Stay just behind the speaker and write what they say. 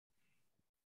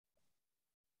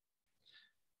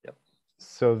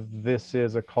So this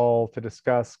is a call to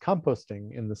discuss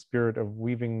composting in the spirit of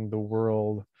weaving the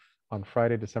world on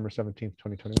Friday, December 17th,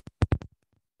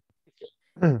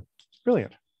 2021.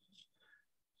 Brilliant.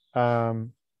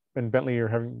 And Bentley,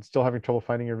 you're still having trouble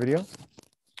finding your video?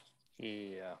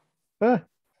 Yeah. Ah,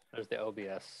 There's the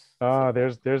OBS.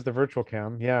 there's the virtual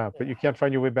cam. Yeah, but you can't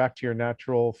find your way back to your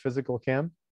natural physical cam?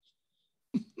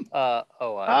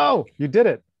 Oh, you did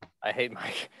it. I hate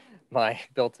my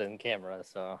built-in camera,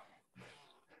 so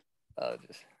I'll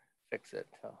just fix it.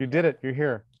 So, You did it. You're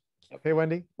here. Yep. Hey,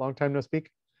 Wendy, long time no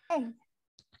speak. Hey.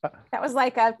 That was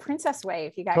like a princess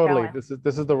wave you got totally going.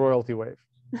 This is the royalty wave.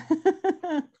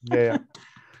 Yeah.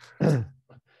 And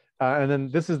then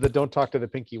this is the don't talk to the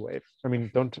pinky wave. I mean,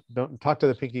 don't talk to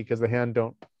the pinky because the hand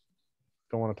don't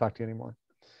want to talk to you anymore.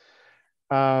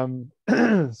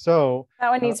 So that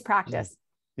one needs practice.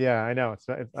 Yeah, I know.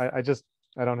 I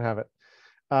don't have it.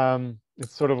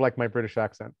 It's sort of like my British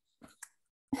accent.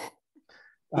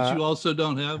 Which you also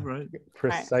don't have, right?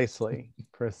 Precisely.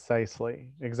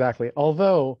 Exactly.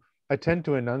 Although I tend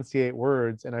to enunciate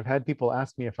words, and I've had people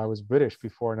ask me if I was British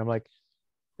before, and I'm like,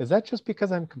 is that just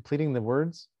because I'm completing the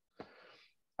words?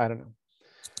 I don't know.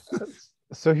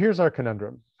 So here's our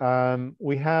conundrum.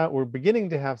 We're beginning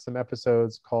to have some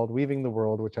episodes called Weaving the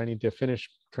World, which I need to finish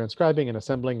transcribing and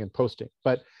assembling and posting.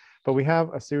 But we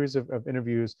have a series of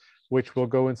interviews which will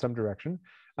go in some direction.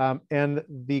 And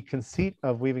the conceit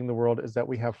of Weaving the World is that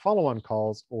we have follow-on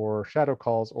calls or shadow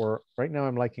calls, or right now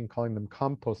I'm liking calling them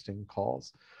composting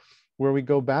calls, where we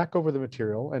go back over the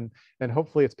material, and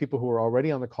hopefully it's people who are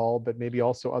already on the call, but maybe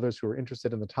also others who are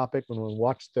interested in the topic when we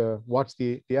watch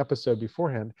the episode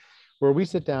beforehand, where we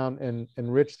sit down and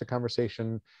enrich the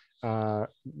conversation,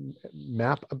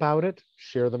 map about it,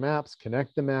 share the maps,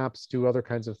 connect the maps, do other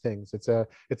kinds of things.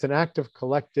 It's an act of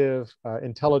collective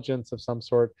intelligence of some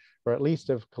sort, or at least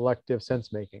of collective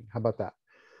sense making. How about that?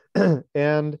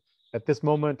 And at this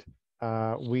moment,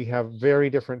 we have very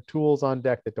different tools on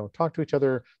deck that don't talk to each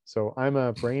other. So I'm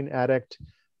a brain addict.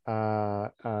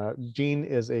 Gene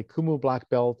is a Kumu black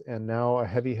belt and now a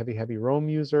heavy Roam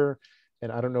user.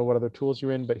 And I don't know what other tools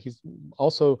you're in, but he's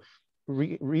also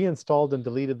reinstalled and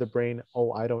deleted the brain,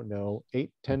 I don't know,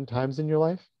 8-10 times in your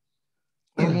life?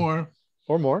 Or more.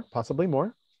 Or more, possibly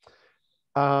more.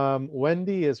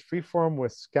 Wendy is freeform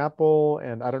with Scapple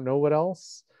and I don't know what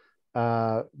else.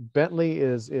 Bentley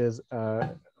is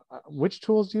which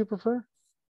tools do you prefer?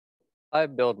 I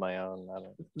build my own.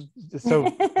 So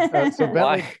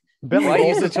Bentley. Why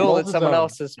use a tool that someone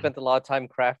else has spent a lot of time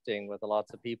crafting with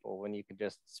lots of people when you can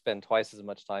just spend twice as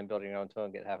much time building your own tool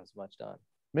and get half as much done?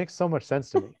 Makes so much sense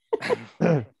to me.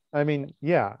 I mean,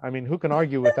 yeah. I mean, who can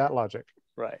argue with that logic?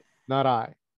 Right. Not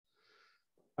I.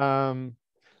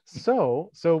 So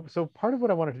part of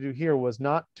what I wanted to do here was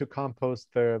not to compost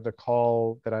the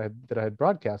call that I had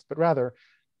broadcast, but rather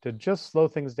to just slow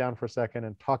things down for a second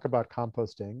and talk about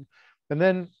composting. And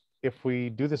then if we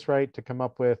do this right, to come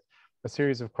up with a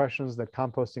series of questions that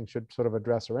composting should sort of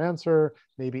address or answer,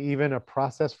 maybe even a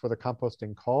process for the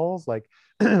composting calls, like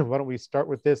why don't we start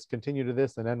with this, continue to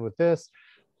this, and end with this,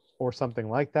 or something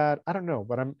like that. I don't know,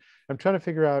 but I'm trying to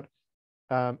figure out,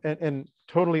 and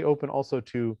totally open also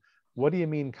to, what do you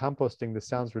mean composting? This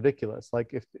sounds ridiculous.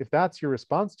 Like if that's your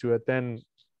response to it, then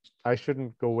I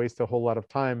shouldn't go waste a whole lot of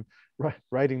time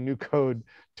writing new code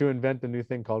to invent a new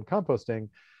thing called composting.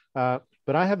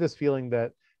 But I have this feeling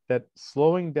that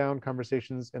slowing down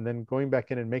conversations and then going back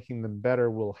in and making them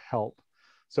better will help.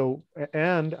 So,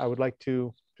 and I would like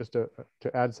to, just to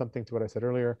add something to what I said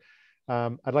earlier,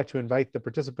 I'd like to invite the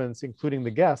participants, including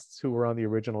the guests who were on the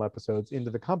original episodes,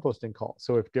 into the composting call.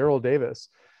 So if Daryl Davis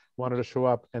wanted to show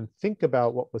up and think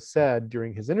about what was said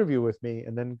during his interview with me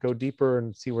and then go deeper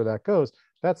and see where that goes,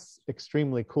 that's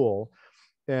extremely cool.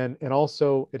 And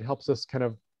also it helps us kind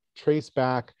of trace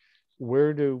back,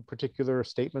 where do particular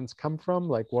statements come from?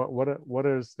 Like what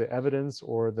is the evidence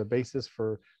or the basis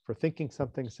for thinking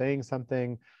something, saying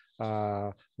something?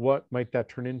 What might that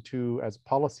turn into as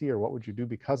policy, or what would you do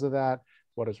because of that?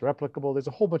 What is replicable? There's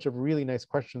a whole bunch of really nice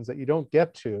questions that you don't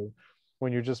get to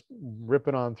when you're just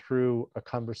ripping on through a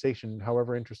conversation,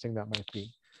 however interesting that might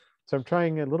be. So I'm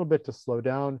trying a little bit to slow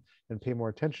down and pay more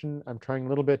attention. I'm trying a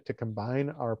little bit to combine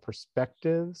our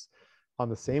perspectives on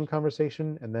the same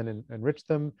conversation and then enrich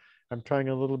them. I'm trying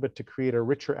a little bit to create a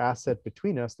richer asset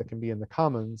between us that can be in the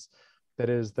commons, that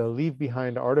is the leave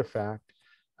behind artifact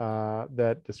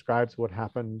that describes what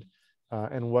happened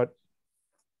and what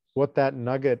that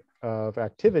nugget of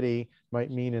activity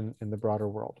might mean in the broader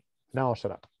world. Now I'll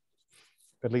shut up,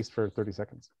 at least for 30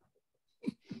 seconds.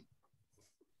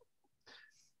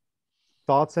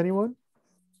 Thoughts, anyone?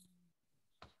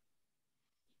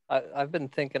 I've been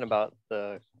thinking about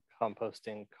the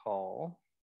composting call,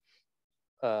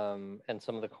 and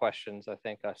some of the questions I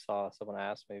think I saw someone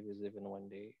ask, maybe it was even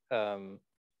Wendy,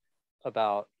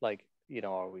 about like,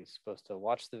 are we supposed to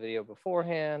watch the video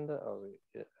beforehand?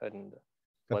 And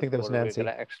I think that was Nancy. Are we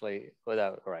gonna actually,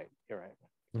 right, you're right.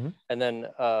 Mm-hmm. And then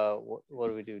what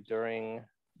do we do during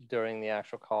the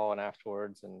actual call and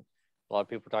afterwards? And a lot of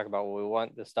people talk about, well, we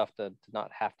want this stuff to not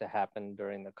have to happen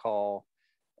during the call.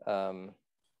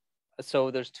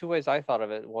 So there's two ways I thought of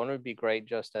it. One would be great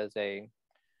just as a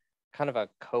kind of a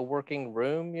co-working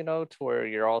room, to where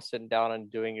you're all sitting down and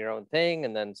doing your own thing,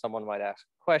 and then someone might ask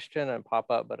a question and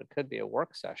pop up, but it could be a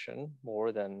work session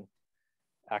more than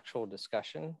actual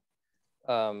discussion.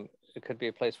 It could be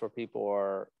a place where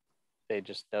people they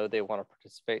just know they want to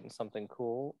participate in something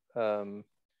cool.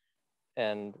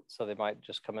 And so they might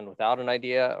just come in without an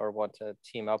idea or want to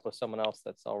team up with someone else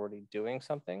that's already doing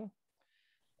something.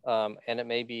 And it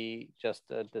may be just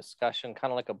a discussion,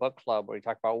 kind of like a book club, where you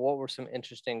talk about what were some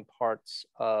interesting parts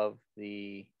of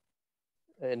the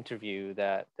interview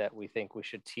that we think we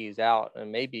should tease out.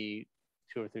 And maybe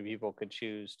 2 or 3 people could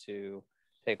choose to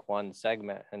take one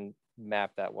segment and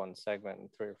map that one segment in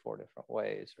 3 or 4 different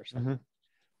ways or something. Mm-hmm.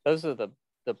 Those are the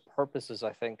purposes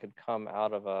I think could come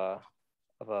out of a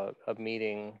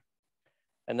meeting.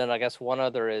 And then I guess one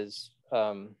other is,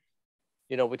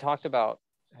 we talked about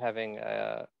having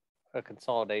a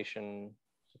consolidation.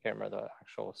 I can't remember the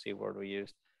actual C word we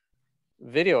used,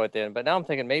 video at the end. But now I'm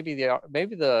thinking maybe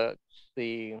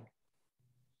the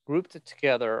grouped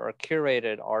together or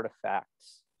curated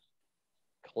artifacts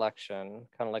collection,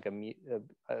 kind of like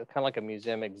a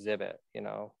museum exhibit.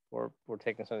 We're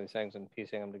taking some of these things and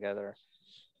piecing them together.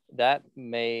 That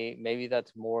maybe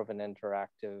that's more of an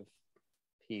interactive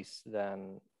piece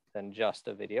than just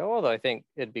a video, although I think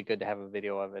it'd be good to have a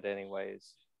video of it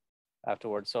anyways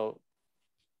afterwards. So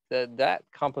that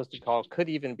composted call could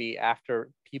even be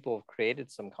after people have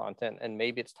created some content, and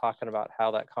maybe it's talking about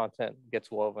how that content gets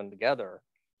woven together.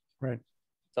 Right.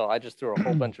 So I just threw a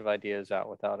whole bunch of ideas out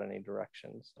without any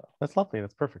directions. So. That's lovely.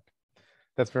 That's perfect.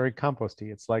 That's very composty.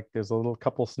 It's like there's a little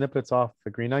couple snippets off the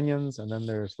green onions, and then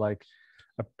there's like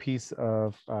a piece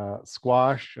of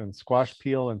squash and squash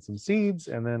peel and some seeds,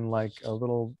 and then like a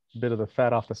little bit of the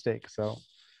fat off the steak. So,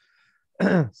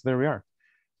 so there we are.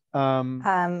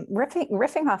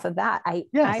 Riffing off of that, I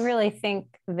really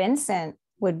think Vincent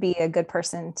would be a good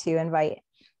person to invite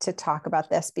to talk about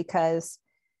this, because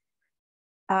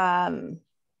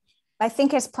I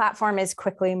think his platform is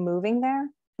quickly moving there,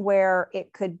 where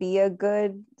it could be a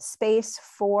good space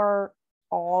for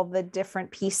all the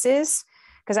different pieces.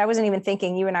 Because I wasn't even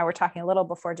thinking, you and I were talking a little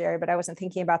before, Jerry, but I wasn't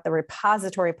thinking about the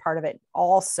repository part of it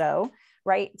also,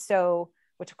 right? So,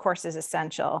 which of course is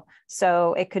essential.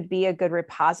 So it could be a good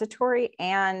repository.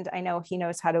 And I know he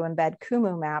knows how to embed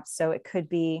Kumu maps. So it could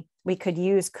be, we could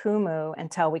use Kumu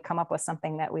until we come up with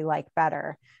something that we like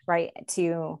better, right?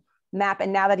 To map.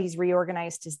 And now that he's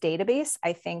reorganized his database,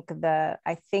 I think the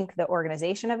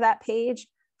organization of that page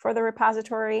for the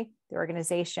repository, the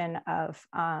organization of,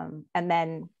 and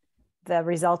then the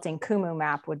resulting Kumu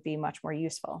map would be much more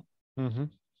useful. Mm-hmm.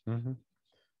 Mm-hmm.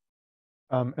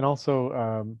 And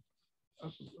also,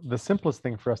 the simplest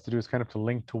thing for us to do is kind of to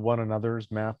link to one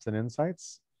another's maps and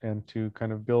insights, and to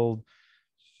kind of build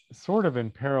sort of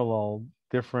in parallel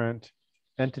different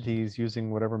entities using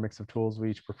whatever mix of tools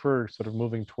we each prefer, sort of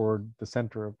moving toward the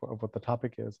center of what the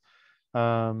topic is.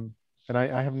 And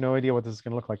I have no idea what this is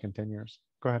going to look like in 10 years.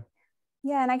 Go ahead.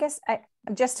 Yeah, and I guess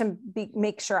just to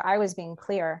make sure I was being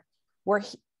clear, where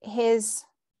his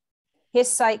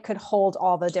site could hold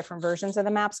all the different versions of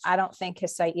the maps. I don't think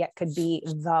his site yet could be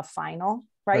the final,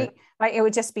 right? Like it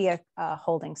would just be a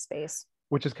holding space.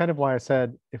 Which is kind of why I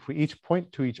said, if we each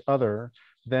point to each other,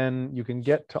 then you can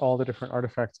get to all the different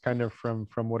artifacts kind of from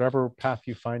whatever path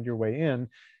you find your way in.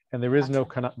 And there is no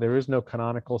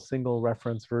canonical single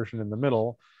reference version in the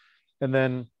middle. And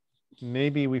then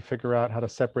maybe we figure out how to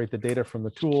separate the data from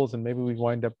the tools, and maybe we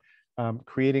wind up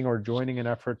creating or joining an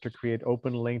effort to create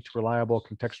open linked, reliable,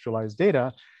 contextualized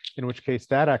data, in which case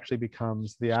that actually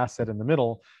becomes the asset in the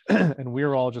middle. And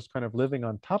we're all just kind of living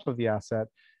on top of the asset,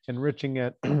 enriching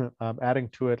it, adding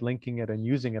to it, linking it, and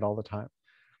using it all the time.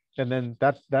 And then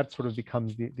that sort of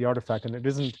becomes the artifact. And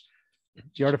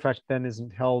the artifact then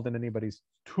isn't held in anybody's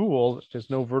tool. There's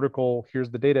no vertical,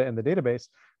 here's the data in the database,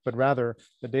 but rather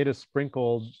the data is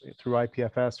sprinkled through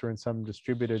IPFS or in some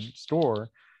distributed store.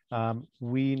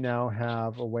 We now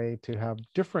have a way to have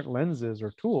different lenses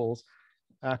or tools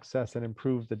access and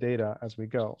improve the data as we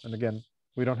go. And again,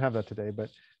 we don't have that today, but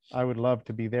I would love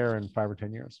to be there in 5 or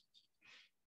 10 years.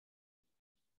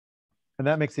 And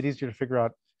that makes it easier to figure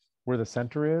out where the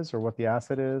center is or what the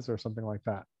asset is or something like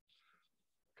that.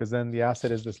 Because then the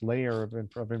asset is this layer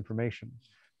of information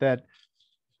that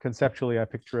conceptually I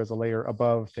picture as a layer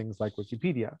above things like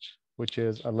Wikipedia, which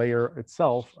is a layer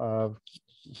itself of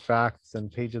facts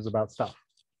and pages about stuff.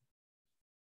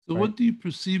 So Right. what do you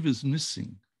perceive as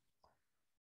missing?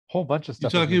 Whole bunch of You're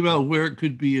stuff. talking about where it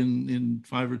could be in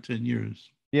 5 or 10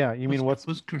 years. Yeah, you mean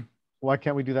why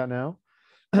can't we do that now?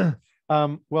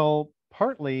 Well,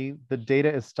 partly the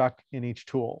data is stuck in each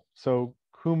tool. So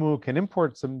Kumu can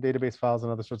import some database files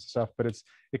and other sorts of stuff, but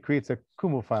it creates a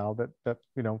Kumu file that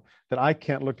I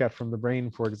can't look at from the brain,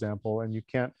 for example, and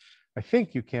I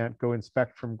think you can't go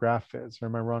inspect from GraphViz, or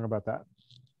am I wrong about that?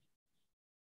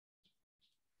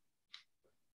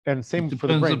 And same for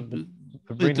the brain.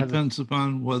 It depends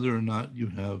upon whether or not you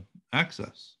have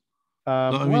access. So,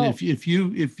 I well, mean, if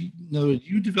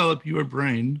you develop your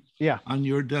brain on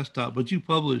your desktop, but you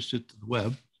publish it to the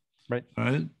web, right?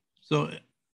 Right. So,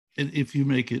 if you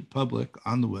make it public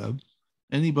on the web,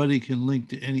 anybody can link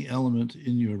to any element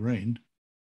in your brain,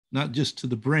 not just to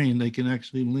the brain. They can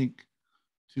actually link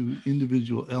to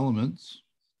individual elements.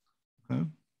 Okay.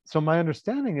 So my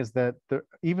understanding is that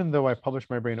even though I publish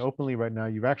my brain openly right now,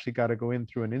 you've actually got to go in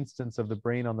through an instance of the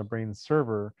brain on the brain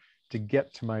server to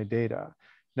get to my data.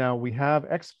 Now, we have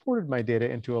exported my data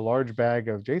into a large bag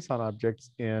of JSON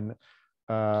objects in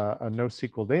a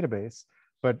NoSQL database,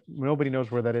 but nobody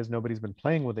knows where that is. Nobody's been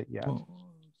playing with it yet,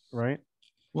 right?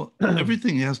 Well,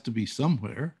 everything has to be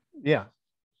somewhere. Yeah.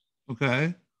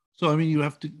 Okay. So, I mean, you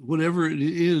have to, whatever it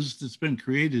is that's been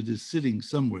created is sitting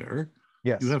somewhere.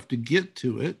 Yes. You have to get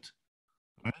to it.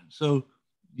 Right? So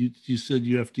you said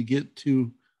you have to get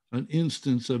to an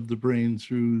instance of the brain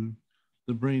through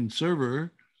the brain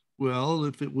server. Well,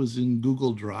 if it was in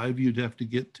Google Drive, you'd have to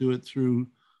get to it through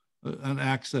an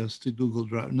access to Google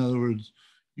Drive. In other words,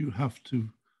 you have to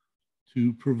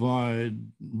provide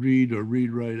read or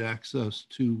read-write access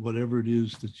to whatever it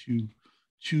is that you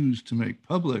choose to make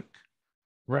public.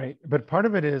 Right, but part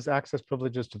of it is access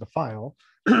privileges to the file,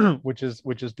 which is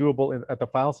doable at the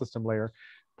file system layer.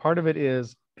 Part of it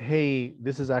is, hey,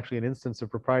 this is actually an instance of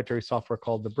proprietary software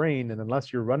called the brain, and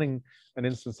unless you're running an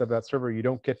instance of that server, you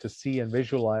don't get to see and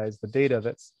visualize the data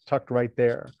that's tucked right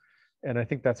there. And I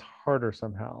think that's harder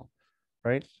somehow,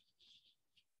 right?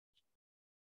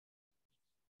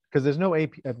 Because there's no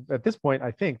API at this point.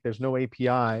 I think there's no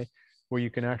API where you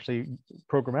can actually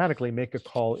programmatically make a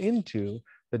call into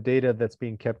the data that's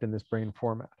being kept in this brain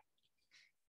format.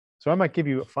 So I might give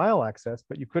you a file access,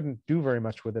 but you couldn't do very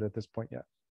much with it at this point yet.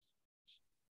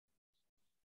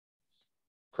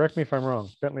 Correct me if I'm wrong,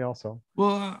 Bentley also.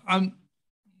 Well, I'm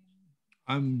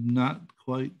not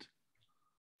quite.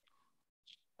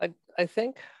 I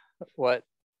think what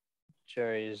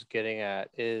Jerry is getting at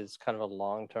is kind of a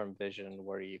long-term vision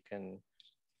where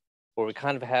we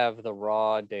kind of have the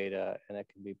raw data and it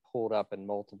can be pulled up in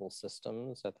multiple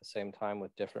systems at the same time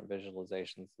with different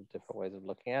visualizations and different ways of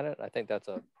looking at it. I think that's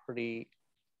a pretty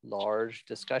large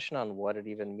discussion on what it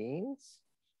even means.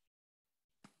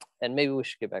 And maybe we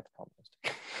should get back to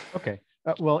composting. Okay.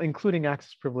 Well, including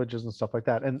access privileges and stuff like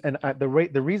that. And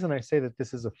the reason I say that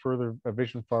this is a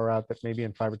vision far out that maybe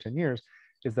in 5 or 10 years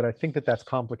is that I think that that's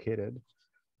complicated,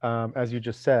 as you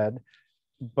just said.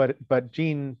 But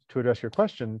Gene, to address your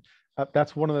question,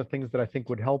 that's one of the things that I think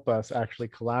would help us actually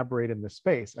collaborate in this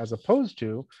space, as opposed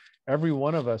to every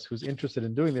one of us who's interested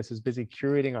in doing this is busy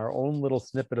curating our own little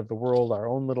snippet of the world, our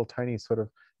own little tiny sort of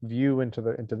view into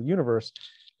the universe,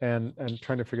 and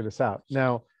trying to figure this out.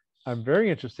 Now, I'm very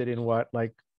interested in what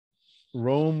like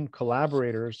Roam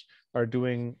collaborators are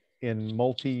doing in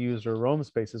multi-user Roam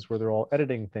spaces where they're all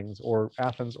editing things, or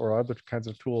Athens or other kinds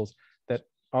of tools that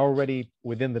already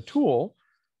within the tool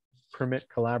permit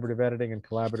collaborative editing and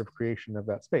collaborative creation of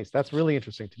that space. That's really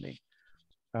interesting to me.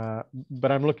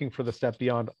 But I'm looking for the step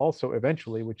beyond also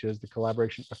eventually, which is the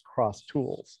collaboration across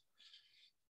tools,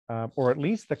 or at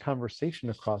least the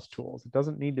conversation across tools. It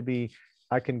doesn't need to be,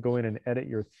 I can go in and edit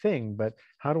your thing, but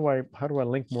how do I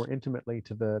link more intimately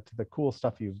to the cool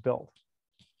stuff you've built?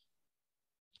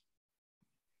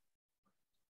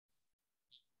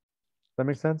 Does that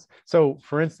make sense? So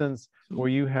for instance, where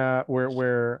you have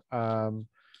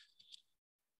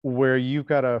where you've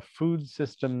got a food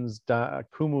systems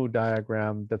Kumu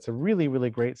diagram that's a really, really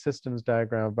great systems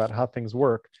diagram about how things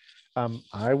work.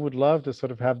 I would love to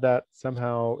sort of have that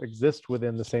somehow exist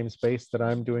within the same space that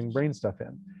I'm doing brain stuff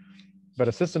in. But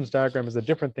a systems diagram is a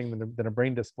different thing than a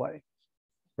brain display,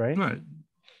 right? Right.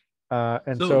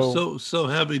 And so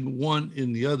having one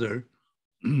in the other,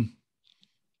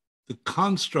 the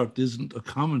construct isn't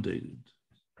accommodated.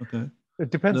 Okay. It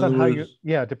depends on how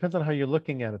it depends on how you're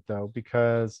looking at it though,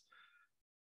 because,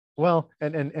 Well,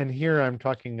 and here I'm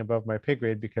talking above my pay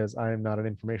grade because I am not an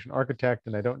information architect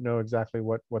and I don't know exactly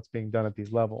what's being done at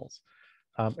these levels.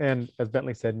 And as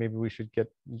Bentley said, maybe we should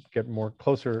get more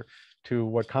closer to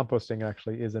what composting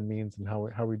actually is and means and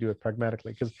how we do it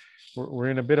pragmatically, because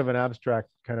we're in a bit of an abstract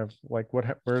kind of like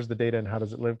where's the data and how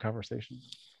does it live conversation.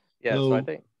 Yeah, so I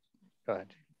think, go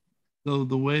ahead. So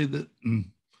the way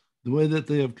that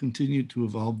they have continued to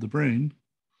evolve the brain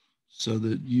so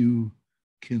that you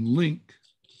can link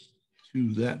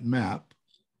to that map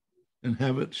and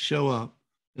have it show up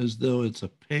as though it's a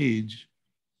page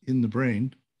in the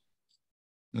brain.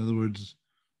 In other words,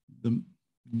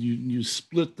 you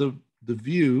split the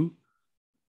view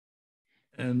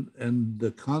and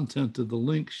the content of the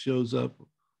link shows up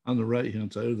on the right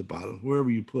hand side or the bottom, wherever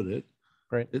you put it.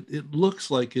 Right. It looks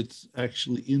like it's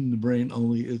actually in the brain,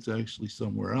 only it's actually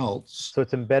somewhere else. So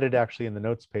it's embedded actually in the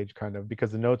notes page, kind of,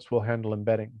 because the notes will handle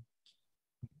embedding.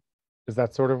 Is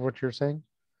that sort of what you're saying?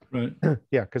 Right.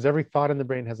 Yeah, because every thought in the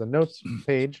brain has a notes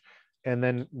page, and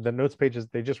then the notes pages,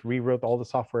 they just rewrote all the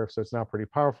software, so it's now pretty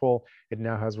powerful. It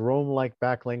now has Roam-like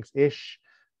backlinks-ish,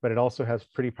 but it also has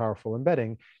pretty powerful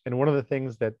embedding. And one of the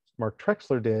things that Mark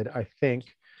Trexler did, I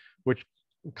think, which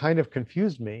kind of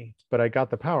confused me, but I got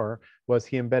the power, was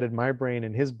he embedded my brain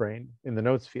in his brain in the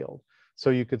notes field. So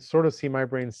you could sort of see my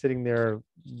brain sitting there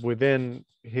within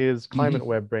his climate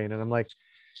web brain. And I'm like,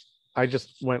 I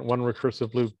just went one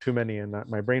recursive loop too many and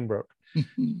my brain broke.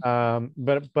 But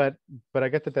I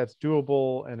get that that's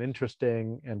doable and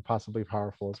interesting and possibly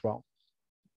powerful as well.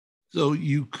 So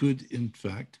you could, in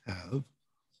fact, have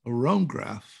a Roam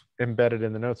graph embedded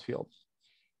in the notes field.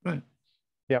 Right.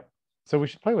 Yep. So we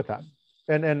should play with that.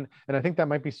 And I think that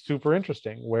might be super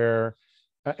interesting where,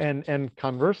 and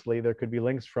conversely, there could be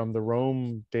links from the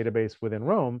Roam database within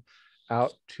Roam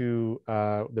out to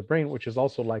the brain, which is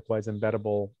also likewise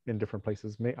embeddable in different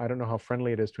places. I don't know how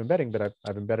friendly it is to embedding, but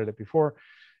I've embedded it before.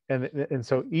 And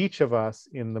so each of us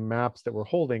in the maps that we're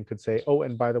holding could say, oh,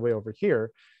 and by the way, over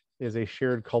here is a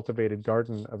shared cultivated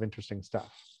garden of interesting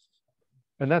stuff.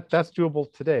 And that's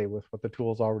doable today with what the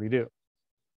tools already do,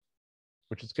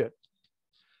 which is good.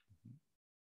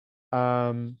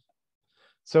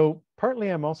 So partly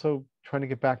I'm also trying to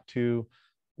get back to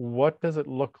what does it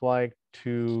look like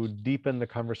to deepen the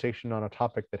conversation on a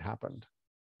topic that happened,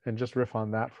 and just riff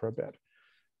on that for a bit.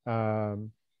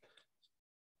 And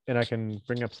I can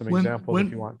bring up some examples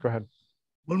if you want. Go ahead.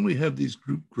 When we have these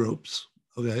group groups,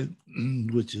 okay,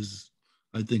 which is,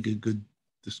 I think, a good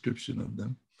description of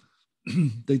them,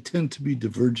 they tend to be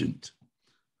divergent,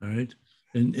 all right?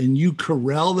 And you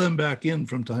corral them back in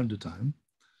from time to time,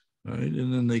 all right?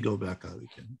 And then they go back out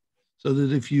again. So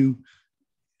that if you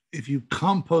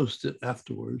compost it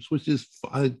afterwards, which is,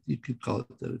 you could call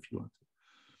it that if you want to,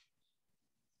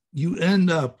 you end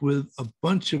up with a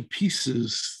bunch of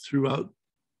pieces throughout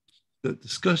the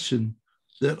discussion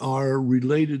that are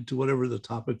related to whatever the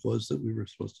topic was that we were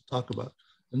supposed to talk about.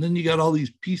 And then you got all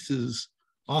these pieces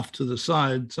off to the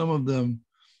side, some of them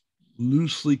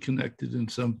loosely connected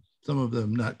and some of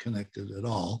them not connected at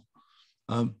all.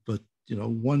 But, you know,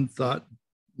 one thought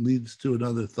leads to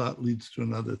another thought, leads to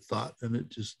another thought, and it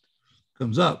just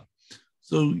comes up.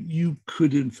 So you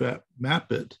could, in fact,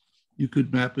 map it. You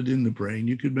could map it in the brain.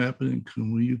 You could map it in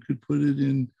Kumu. You could put it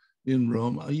in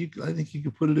Roam. I think you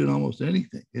could put it in almost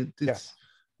anything.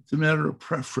 It's a matter of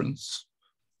preference,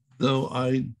 though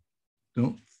I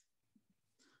don't,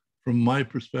 from my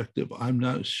perspective, I'm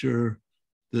not sure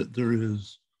that there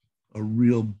is a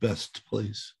real best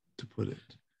place to put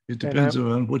it. It depends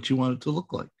on what you want it to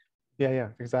look like. Yeah,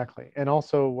 exactly. And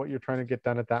also what you're trying to get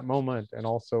done at that moment, and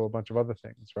also a bunch of other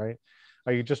things, right?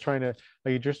 Are you just trying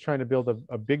to build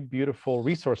a big, beautiful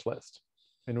resource list?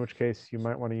 In which case you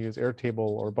might want to use Airtable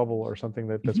or Bubble or something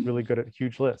that's really good at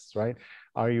huge lists, right?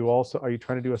 Are you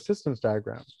trying to do a systems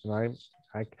diagram? And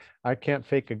I can't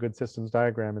fake a good systems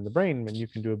diagram in the brain, and you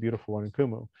can do a beautiful one in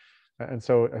Kumu. And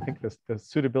so I think the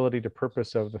suitability to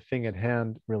purpose of the thing at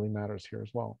hand really matters here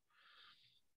as well.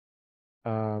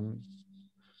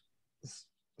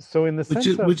 So in the sense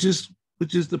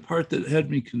which is the part that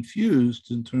had me confused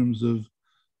in terms of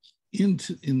in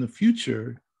the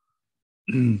future,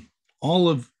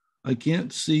 I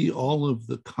can't see all of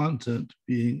the content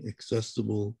being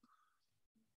accessible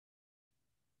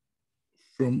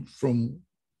from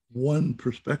one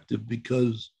perspective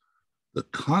because the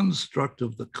construct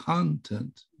of the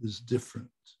content is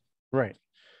different. Right.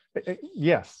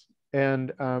 Yes. And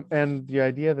the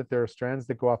idea that there are strands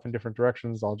that go off in different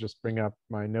directions, I'll just bring up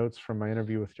my notes from my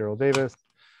interview with Daryl Davis.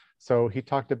 So he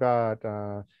talked about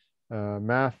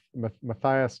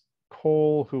Matthias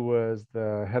Cole, who was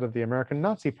the head of the American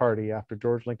Nazi Party after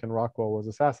George Lincoln Rockwell was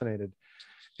assassinated.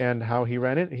 and how he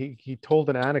ran in. He told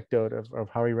an anecdote of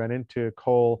how he ran into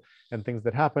Cole and things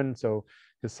that happened. So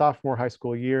his sophomore high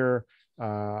school year,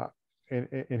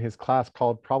 in his class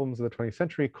called Problems of the 20th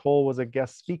Century, Cole was a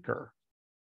guest speaker,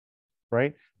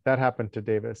 right? That happened to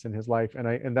Davis in his life,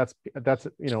 and that's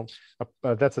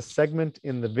that's a segment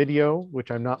in the video which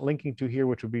I'm not linking to here,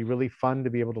 which would be really fun to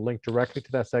be able to link directly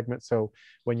to that segment. So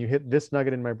when you hit this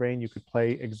nugget in my brain, you could play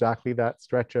exactly that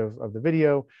stretch of the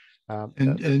video,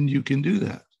 and you can do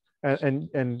that,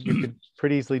 and you could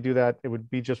pretty easily do that. It would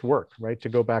be just work, right, to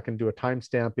go back and do a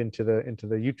timestamp into the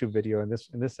YouTube video in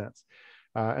this sense.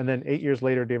 And then 8 years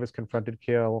later, Davis confronted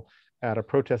Cale at a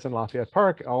protest in Lafayette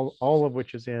Park, all of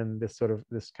which is in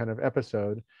this kind of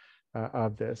episode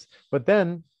of this. But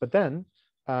then,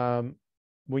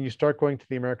 when you start going to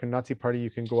the American Nazi Party,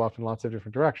 you can go off in lots of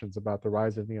different directions about the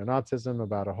rise of neo-Nazism,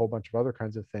 about a whole bunch of other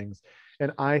kinds of things.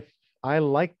 And I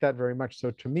like that very much. So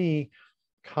to me,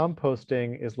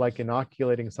 composting is like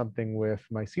inoculating something with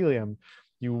mycelium.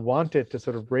 You want it to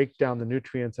sort of break down the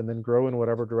nutrients and then grow in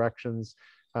whatever directions,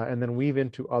 and then weave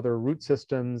into other root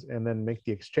systems and then make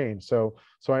the exchange. So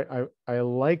I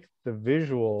like the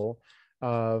visual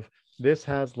of this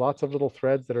has lots of little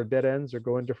threads that are dead ends or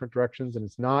go in different directions, and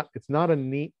it's not a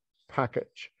neat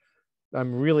package.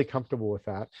 I'm really comfortable with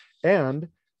that. And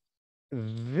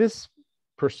this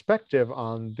perspective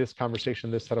on this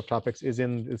conversation, this set of topics, is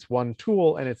in this one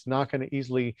tool, and it's not going to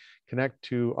easily connect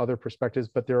to other perspectives,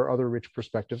 but there are other rich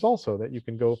perspectives also that you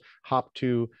can go hop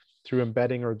to through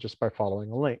embedding or just by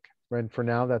following a link. And for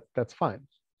now, that's fine,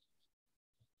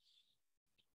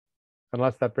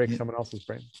 unless that breaks someone else's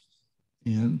brain.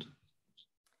 And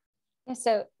yeah,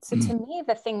 so to me,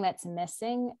 the thing that's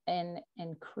missing in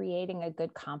creating a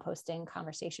good composting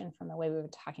conversation, from the way we've been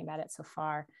talking about it so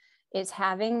far, is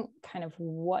having kind of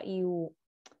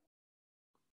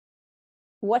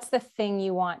what's the thing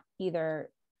you want, either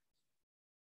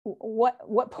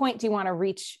what point do you want to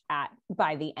reach at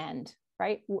by the end,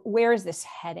 right? Where is this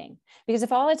heading? Because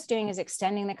if all it's doing is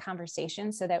extending the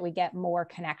conversation so that we get more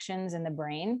connections in the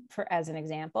brain, as an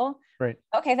example, right?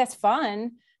 Okay, that's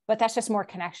fun, but that's just more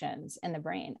connections in the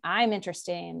brain. I'm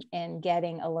interested in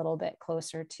getting a little bit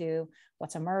closer to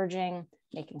what's emerging,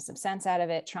 making some sense out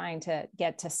of it, trying to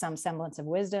get to some semblance of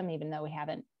wisdom, even though we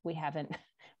haven't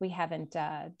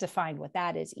defined what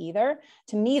that is either.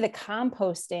 To me, the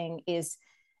composting is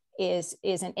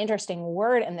an interesting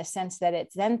word in the sense that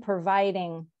it's then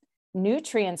providing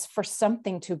nutrients for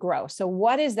something to grow. So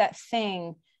what is that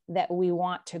thing that we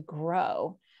want to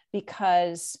grow?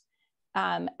 Because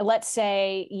let's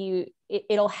say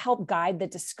it'll help guide the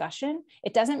discussion.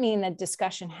 It doesn't mean that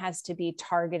discussion has to be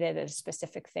targeted at a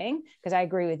specific thing, because I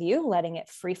agree with you, letting it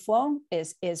free flow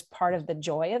is part of the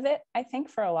joy of it. I think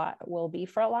for a lot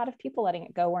of people, letting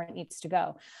it go where it needs to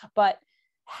go. But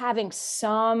having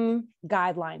some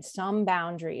guidelines, some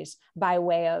boundaries by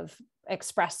way of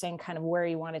expressing kind of where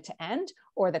you want it to end,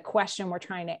 or the question we're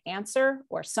trying to answer,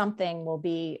 or something, will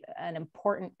be an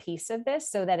important piece of this,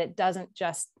 so that it doesn't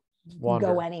just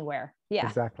go anywhere. Yeah,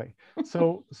 exactly.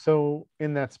 So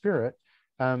in that spirit,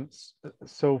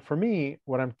 so for me,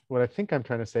 what I think I'm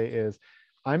trying to say is,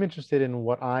 I'm interested in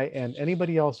what I and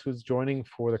anybody else who's joining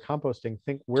for the composting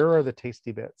think, where are the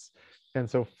tasty bits? And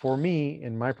so for me,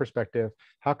 in my perspective,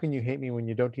 how can you hate me when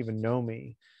you don't even know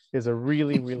me is a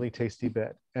really, really tasty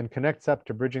bit, and connects up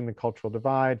to bridging the cultural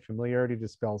divide. Familiarity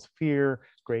dispels fear.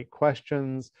 Great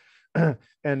questions.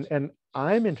 And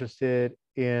I'm interested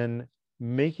in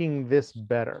making this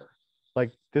better.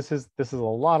 Like this is a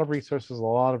lot of resources, a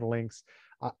lot of links.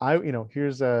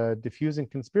 Here's diffusing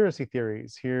conspiracy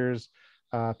theories. Here's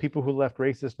people who left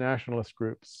racist nationalist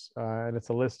groups, and it's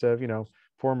a list of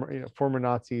former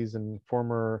Nazis and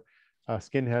former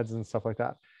skinheads and stuff like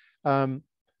that.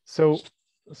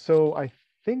 So I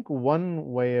think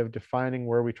one way of defining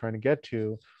where we're trying to get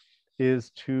to is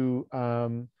to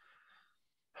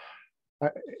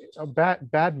a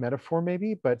bad metaphor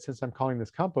maybe, but since I'm calling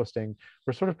this composting,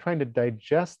 we're sort of trying to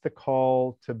digest the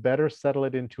call to better settle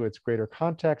it into its greater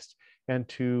context and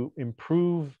to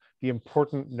improve the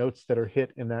important notes that are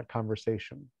hit in that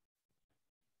conversation.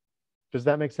 Does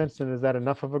that make sense? And is that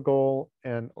enough of a goal?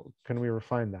 And can we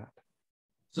refine that?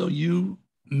 So you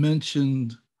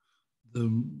mentioned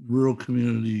the rural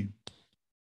community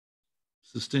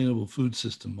sustainable food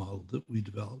system model that we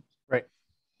developed. Right.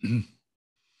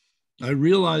 I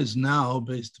realize now,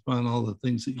 based upon all the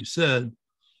things that you said,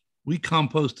 we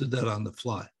composted that on the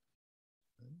fly.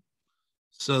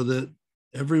 So that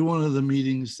every one of the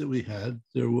meetings that we had,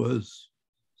 there was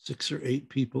 6 or 8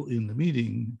 people in the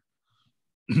meeting.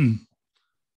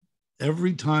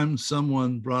 Every time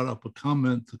someone brought up a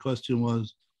comment, the question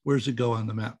was, where's it go on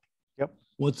the map? Yep.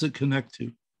 What's it connect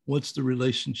to? What's the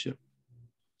relationship?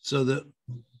 So that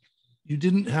you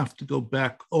didn't have to go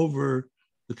back over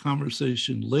the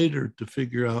conversation later to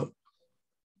figure out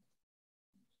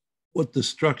what the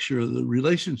structure of the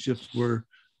relationships were,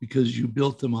 because you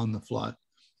built them on the fly.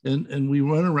 And we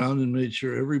run around and made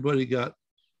sure everybody got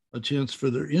a chance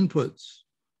for their inputs,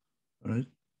 right?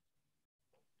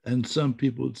 And some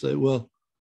people would say, well,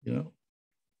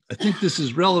 I think this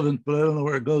is relevant, but I don't know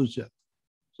where it goes yet.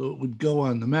 So it would go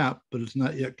on the map, but it's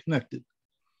not yet connected.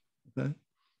 Okay.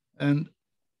 And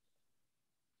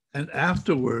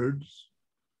afterwards,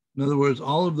 in other words,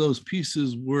 all of those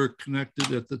pieces were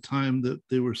connected at the time that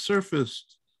they were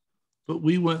surfaced, but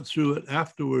we went through it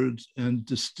afterwards and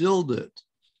distilled it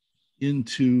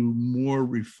into more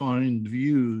refined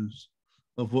views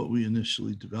of what we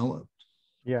initially developed.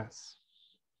 Yes.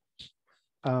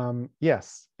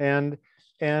 Yes. And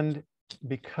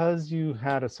because you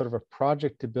had a sort of a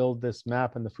project to build this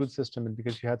map in the food system, and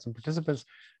because you had some participants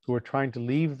who were trying to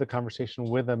leave the conversation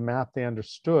with a map they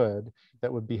understood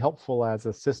that would be helpful as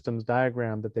a systems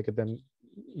diagram that they could then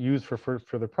use for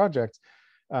further projects,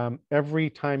 every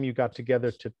time you got together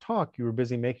to talk, you were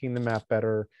busy making the map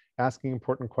better, asking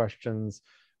important questions,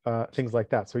 things like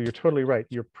that. So you're totally right.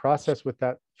 Your process with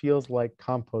that feels like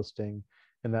composting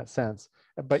in that sense.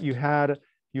 But you had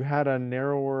a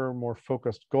narrower, more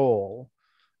focused goal,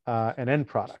 an end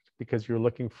product, because you're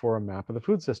looking for a map of the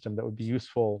food system that would be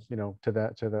useful, to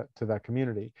that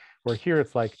community. Where here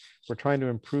it's like we're trying to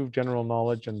improve general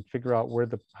knowledge and figure out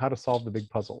how to solve the big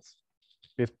puzzles.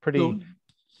 It's pretty.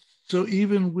 So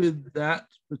even with that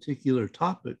particular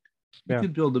topic, you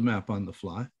could build a map on the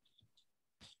fly.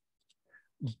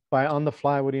 By on the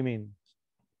fly, what do you mean?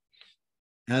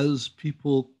 As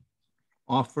people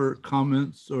offer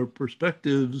comments or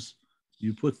perspectives,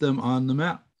 you put them on the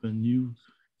map, and you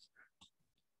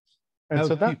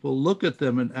have people look at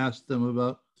them and ask them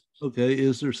about, okay,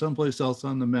 is there someplace else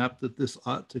on the map that this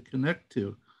ought to connect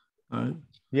to?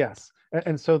 Yes.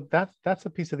 And so that's a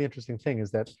piece of the interesting thing,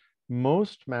 is that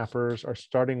most mappers are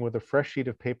starting with a fresh sheet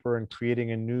of paper and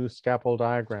creating a new scaffold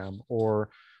diagram or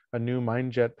a new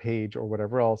MindJet page or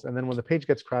whatever else. And then when the page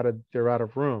gets crowded, they're out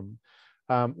of room.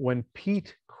 When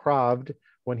Pete Kravd,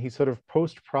 when he sort of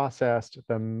post-processed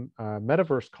the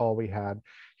metaverse call we had,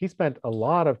 he spent a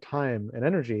lot of time and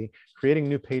energy creating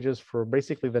new pages for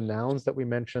basically the nouns that we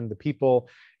mentioned, the people.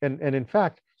 And in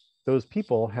fact, those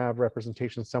people have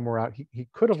representation somewhere out. He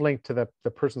could have linked to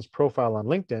the person's profile on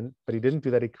LinkedIn, but he didn't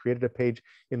do that. He created a page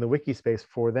in the wiki space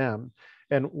for them.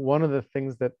 And one of the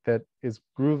things that is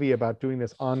groovy about doing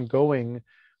this ongoing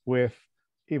with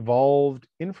evolved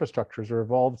infrastructures or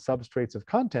evolved substrates of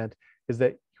content is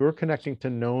that you're connecting to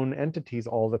known entities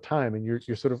all the time, and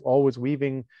you're sort of always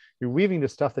weaving to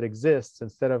stuff that exists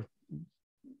instead of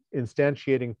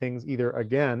instantiating things either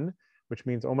again, which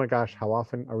means, oh my gosh, how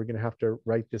often are we going to have to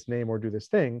write this name or do this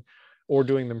thing, or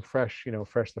doing them fresh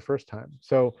the first time.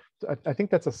 So I think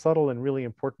that's a subtle and really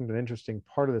important and interesting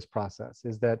part of this process,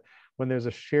 is that when there's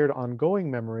a shared ongoing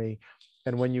memory,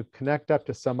 and when you connect up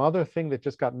to some other thing that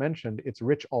just got mentioned, it's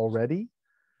rich already.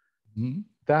 Mm-hmm.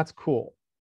 That's cool.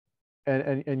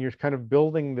 And you're kind of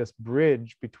building this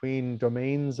bridge between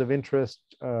domains of interest,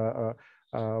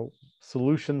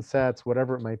 solution sets,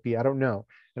 whatever it might be. I don't know.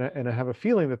 And I have a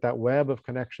feeling that web of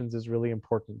connections is really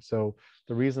important. So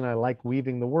the reason I like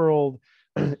weaving the world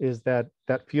is that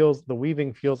the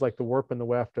weaving feels like the warp and the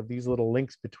weft of these little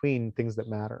links between things that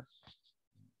matter.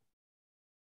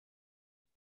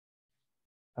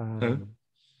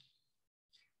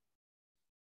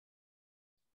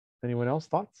 Anyone else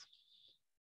thoughts?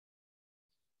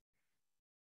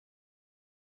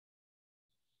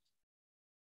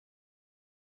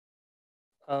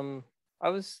 I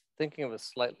was thinking of a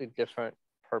slightly different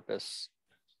purpose.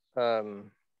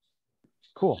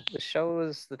 Cool.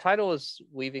 The title is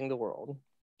Weaving the World.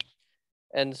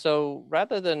 And so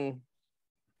rather than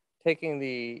taking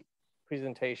the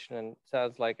presentation, and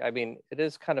sounds like, it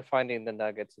is kind of finding the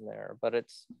nuggets in there, but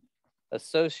it's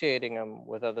associating them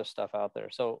with other stuff out there.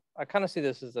 So I kind of see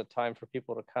this as a time for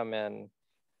people to come in,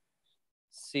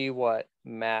 see what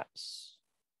maps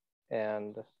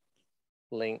and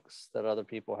links that other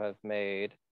people have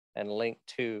made and link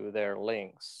to their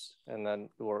links. And then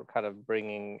we're kind of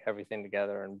bringing everything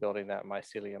together and building that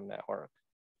mycelium network.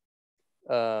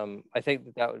 I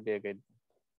think that would be a good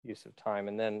use of time.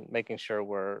 And then making sure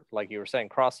we're, like you were saying,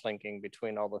 cross-linking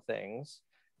between all the things,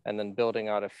 and then building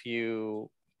out a few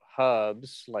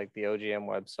hubs like the OGM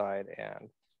website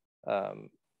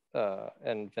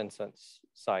and Vincent's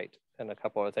site and a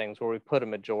couple of things where we put a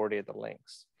majority of the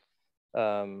links.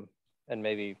 And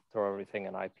maybe throw everything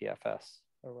in IPFS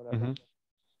or whatever.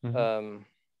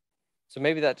 So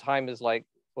maybe that time is like,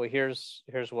 well, here's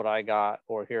what I got,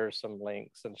 or here's some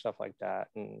links and stuff like that,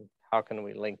 and how can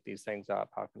we link these things up?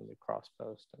 How can we cross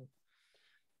post? And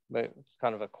but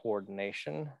kind of a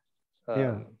coordination.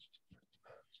 Yeah.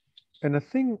 And the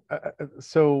thing,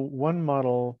 so one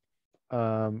model,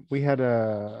 we had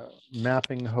a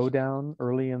mapping hoedown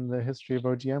early in the history of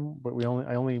OGM, but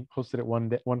I only hosted it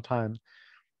one time,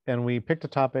 and we picked a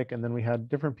topic, and then we had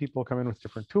different people come in with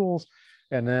different tools,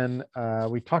 and then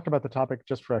we talked about the topic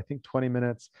just for I think 20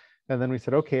 minutes, and then we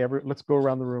said, okay, let's go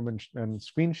around the room and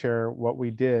screen share what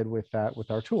we did with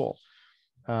our tool.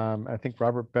 I think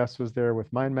Robert Best was there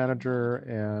with Mind Manager,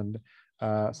 and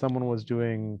someone was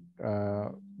doing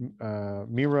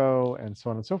Miro, and so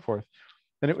on and so forth.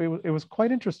 And it was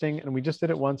quite interesting, and we just did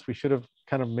it once. We should have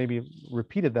kind of maybe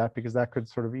repeated that, because that could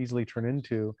sort of easily turn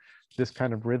into this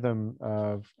kind of rhythm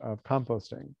of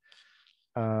composting.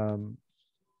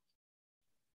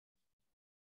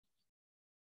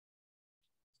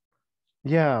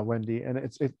 Yeah, Wendy, and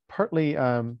it's partly,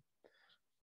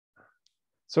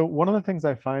 so one of the things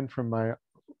I find from my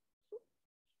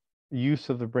use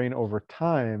of the brain over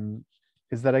time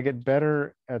is that I get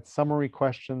better at summary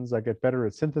questions. I get better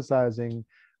at synthesizing.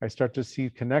 I start to see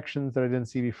connections that I didn't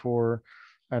see before,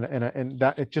 and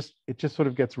that it just sort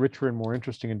of gets richer and more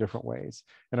interesting in different ways.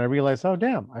 And I realize, oh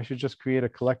damn, I should just create a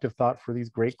collective thought for these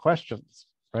great questions,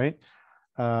 right?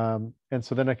 And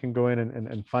so then I can go in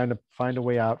and find a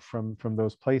way out from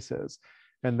those places,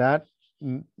 and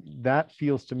that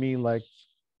feels to me like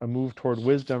a move toward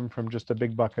wisdom from just a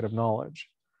big bucket of knowledge.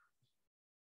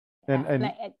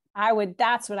 And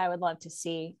that's what I would love to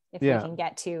see if we can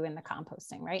get to in the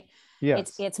composting, right?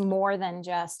 Yes. It's more than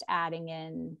just adding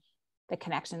in the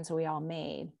connections we all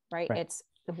made, right? It's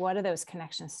what do those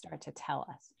connections start to tell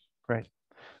us? Right.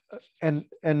 And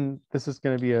this is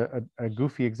going to be a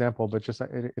goofy example, but just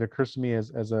it occurs to me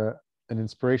as an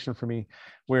inspiration for me,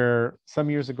 where some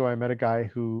years ago I met a guy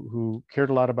who cared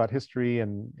a lot about history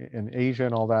and Asia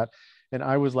and all that, and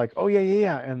I was like, oh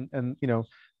yeah, and you know,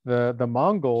 the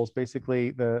Mongols,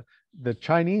 basically the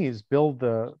Chinese build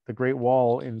the Great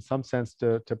Wall in some sense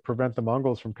to prevent the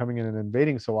Mongols from coming in and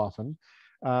invading so often,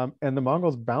 and the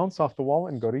Mongols bounce off the wall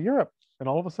and go to Europe, and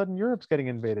all of a sudden Europe's getting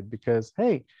invaded because,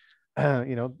 hey,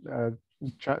 you know,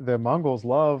 the Mongols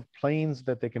love plains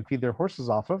that they can feed their horses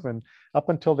off of, and up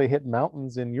until they hit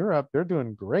mountains in Europe, they're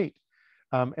doing great.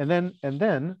 And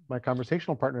then my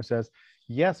conversational partner says,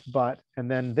 yes, but,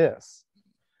 and then this.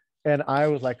 And I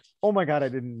was like, oh my God, I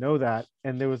didn't know that.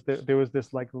 And there was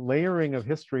this like layering of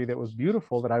history that was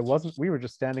beautiful that we were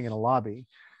just standing in a lobby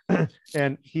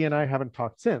and he and I haven't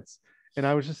talked since. And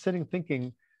I was just sitting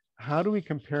thinking, how do we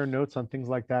compare notes on things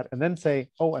like that? And then say,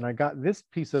 oh, and I got this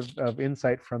piece of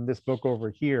insight from this book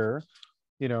over here,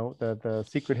 you know, the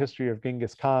Secret History of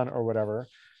Genghis Khan or whatever,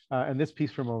 and this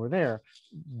piece from over there.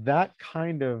 That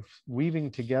kind of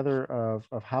weaving together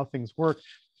of how things work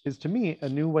is, to me, a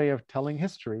new way of telling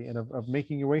history and of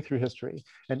making your way through history.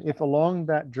 And if along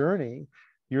that journey,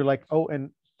 you're like, oh, and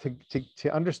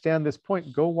to understand this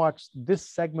point, go watch this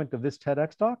segment of this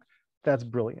TEDx talk, that's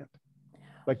brilliant.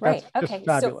 Like, that's just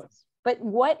fabulous. So, but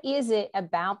what is it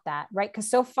about that, right? Because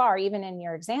so far, even in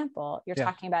your example, you're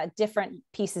talking about different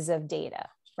pieces of data,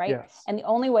 right? Yes. And the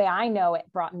only way I know it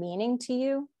brought meaning to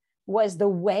you was the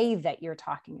way that you're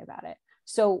talking about it.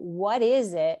 So what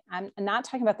is it? I'm not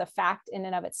talking about the fact in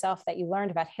and of itself that you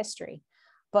learned about history,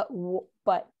 but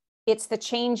it's the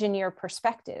change in your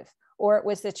perspective, or it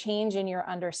was the change in your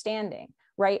understanding,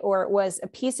 right? Or it was a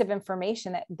piece of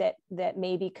information that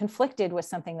maybe conflicted with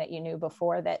something that you knew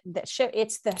before,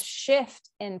 it's the shift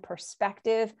in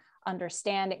perspective,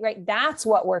 understanding, right? That's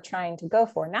what we're trying to go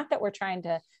for. Not that we're trying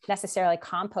to necessarily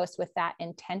compost with that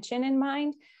intention in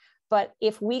mind, but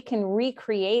if we can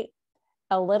recreate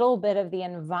a little bit of the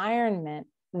environment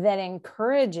that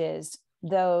encourages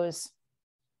those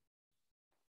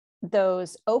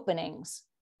openings,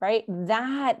 right?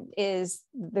 That is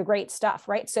the great stuff,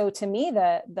 right? So to me,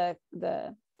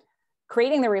 the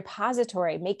creating the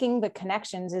repository, making the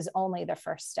connections is only the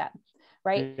first step,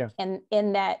 right? Yeah. And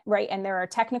in that, right, and there are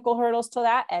technical hurdles to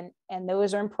that, and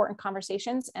those are important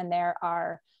conversations, and there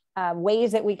are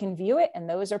ways that we can view it, and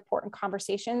those are important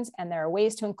conversations, and there are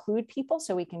ways to include people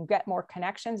so we can get more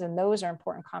connections, and those are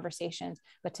important conversations.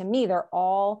 But to me, they're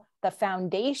all the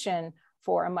foundation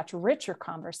for a much richer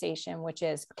conversation, which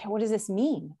is, okay, what does this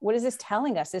mean? What is this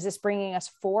telling us? Is this bringing us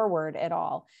forward at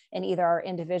all in either our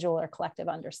individual or collective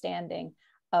understanding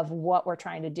of what we're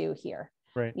trying to do here?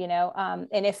 Right. You know,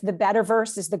 and if the better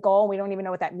verse is the goal, we don't even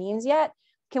know what that means yet,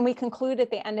 can we conclude at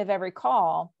the end of every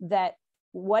call that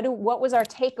what was our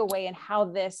takeaway and how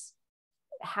this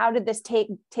how did this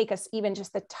take us even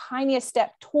just the tiniest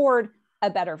step toward a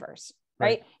better verse,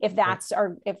 right? If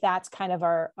that's kind of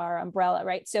our umbrella,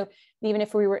 right? So even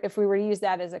if we were to use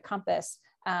that as a compass,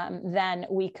 then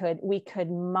we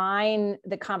could mine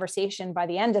the conversation by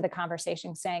the end of the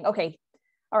conversation, saying, okay,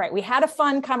 all right, we had a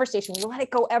fun conversation, we let it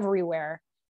go everywhere.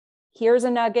 Here's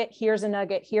a nugget, here's a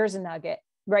nugget, here's a nugget,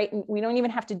 right? And we don't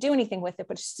even have to do anything with it,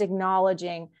 but just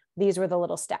acknowledging these were the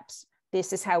little steps.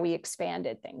 This is how we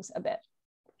expanded things a bit.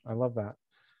 I love that.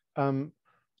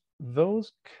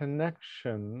 Those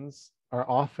connections are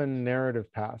often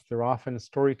narrative paths. They're often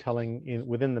storytelling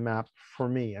within the map for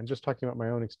me. I'm just talking about my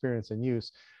own experience and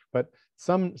use, but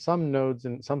some nodes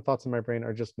and some thoughts in my brain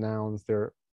are just nouns.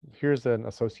 Here's an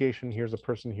association, here's a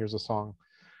person, here's a song.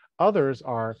 Others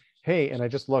are, hey, and I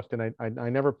just looked and I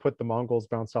never put the Mongols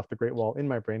bounced off the Great Wall in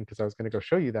my brain because I was going to go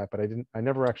show you that, but I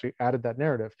never actually added that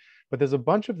narrative. But there's a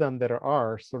bunch of them that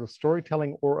are sort of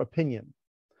storytelling or opinion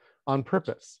on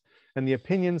purpose. And the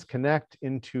opinions connect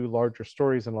into larger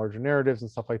stories and larger narratives and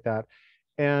stuff like that.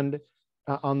 And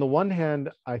on the one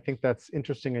hand, I think that's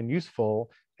interesting and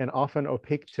useful and often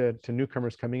opaque to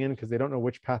newcomers coming in because they don't know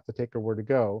which path to take or where to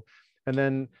go. And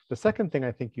then the second thing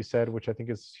I think you said, which I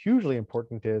think is hugely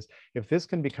important, is if this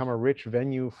can become a rich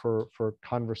venue for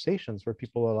conversations where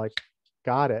people are like,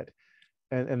 got it,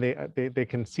 and they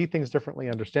can see things differently,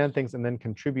 understand things, and then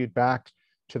contribute back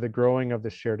to the growing of the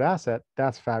shared asset,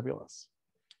 that's fabulous,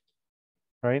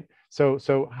 right?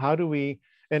 So how do we,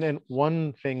 and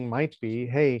one thing might be,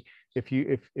 hey, if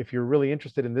you're really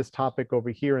interested in this topic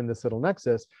over here in this little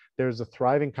nexus, there's a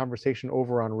thriving conversation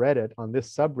over on Reddit, on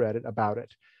this subreddit about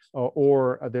it.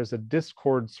 Or there's a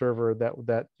Discord server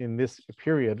that in this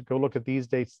period, go look at these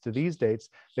dates to these dates,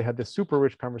 they had this super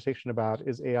rich conversation about,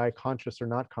 is AI conscious or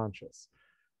not conscious,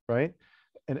 right?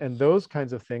 And those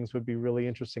kinds of things would be really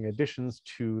interesting additions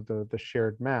to the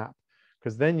shared map,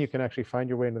 because then you can actually find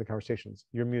your way into the conversations.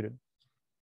 You're muted.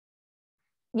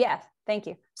 Yeah, thank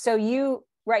you. So you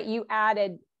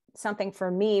added something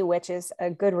for me, which is a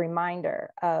good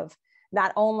reminder of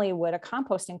not only would a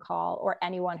composting call or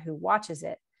anyone who watches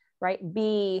it, right,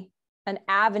 be an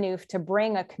avenue to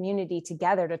bring a community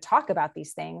together to talk about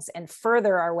these things and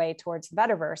further our way towards the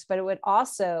betterverse, but it would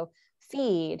also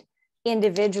feed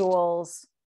individuals'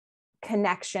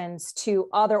 connections to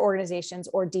other organizations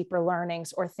or deeper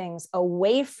learnings or things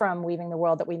away from Weaving the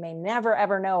World that we may never,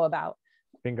 ever know about.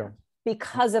 Bingo.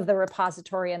 Because of the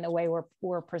repository and the way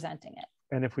we're presenting it.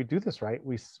 And if we do this right,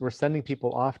 we're sending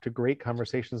people off to great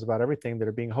conversations about everything that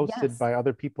are being hosted Yes. by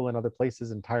other people in other places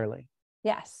entirely.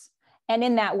 Yes. And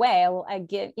in that way, I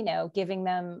give, giving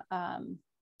them,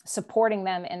 supporting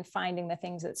them in finding the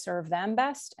things that serve them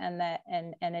best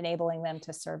and enabling them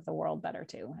to serve the world better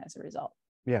too, as a result.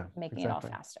 Yeah. Making exactly. it all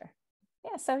faster.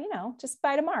 Yeah. So, just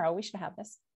by tomorrow, we should have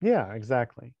this. Yeah,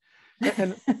 exactly.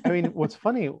 And I mean, what's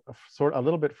funny, sort of a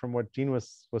little bit from what Jean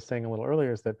was saying a little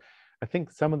earlier, is that I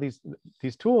think some of these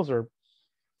tools are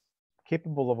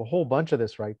capable of a whole bunch of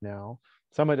this right now.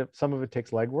 Some of it takes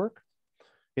legwork.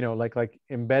 Like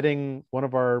embedding one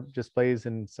of our displays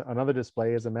in another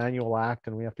display is a manual act,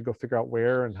 and we have to go figure out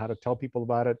where and how to tell people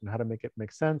about it and how to make it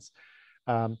make sense.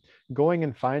 Going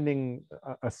and finding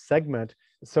a segment.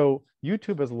 So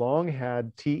YouTube has long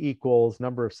had t equals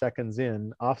number of seconds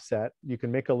in offset. You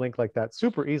can make a link like that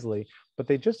super easily, but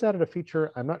they just added a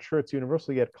feature, I'm not sure it's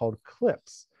universal yet, called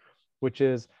clips, which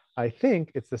is, I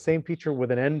think it's the same feature with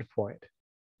an endpoint.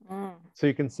 So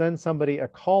you can send somebody a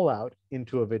call out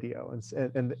into a video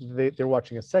and they're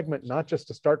watching a segment, not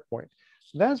just a start point.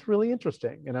 That's really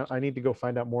interesting. And I need to go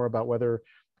find out more about whether,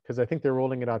 because I think they're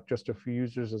rolling it out just a few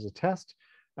users as a test.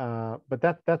 But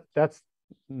that's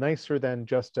nicer than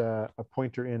just a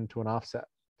pointer into an offset.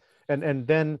 And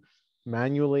then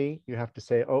manually, you have to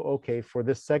say, oh, okay, for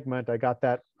this segment, I got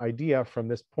that idea from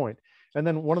this point. And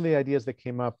then one of the ideas that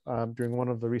came up during one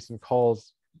of the recent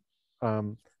calls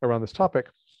around this topic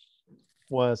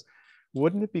was,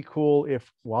 wouldn't it be cool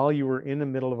if while you were in the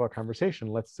middle of a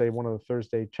conversation, let's say one of the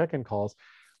Thursday check-in calls,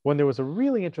 when there was a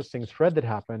really interesting thread that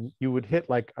happened, you would hit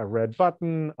like a red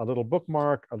button, a little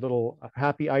bookmark, a little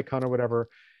happy icon or whatever.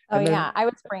 Oh, yeah, I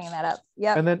was bringing that up.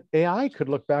 Yeah. And then AI could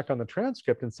look back on the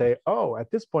transcript and say, oh,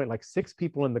 at this point, like 6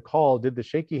 people in the call did the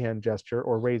shaky hand gesture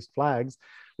or raised flags.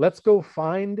 Let's go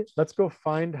find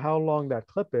how long that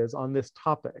clip is on this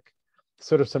topic.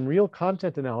 Sort of some real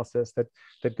content analysis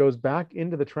that goes back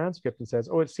into the transcript and says,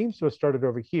 oh, it seems to have started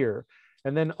over here,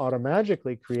 and then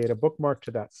automatically create a bookmark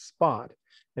to that spot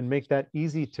and make that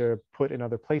easy to put in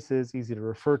other places, easy to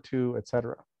refer to,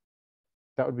 etc.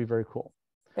 That would be very cool.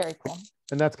 Very cool.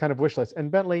 And that's kind of wish list.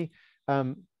 And Bentley, I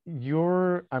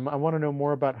want to know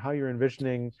more about how you're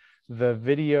envisioning the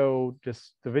video,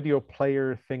 just the video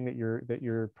player thing that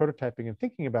you're prototyping and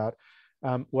thinking about,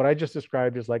 what I just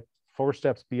described is like 4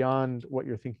 steps beyond what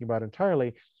you're thinking about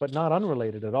entirely, but not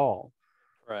unrelated at all.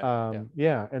 Right.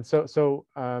 Yeah. And so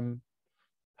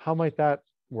how might that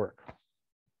work?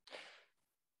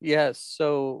 Yeah.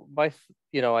 So I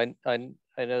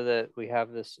know that we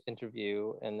have this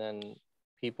interview, and then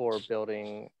people are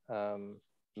building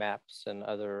maps and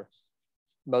other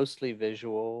mostly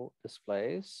visual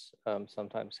displays,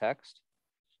 sometimes text.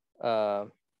 Why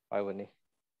wouldn't he?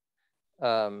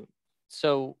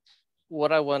 So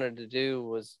what I wanted to do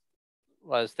was,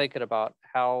 I was thinking about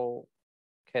how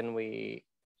can we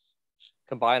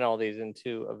combine all these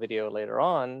into a video later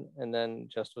on, and then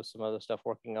just with some other stuff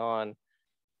working on.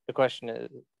 The question is,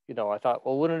 I thought,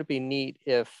 well, wouldn't it be neat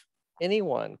if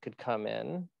anyone could come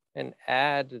in and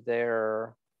add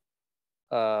their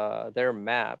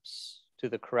maps to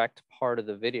the correct part of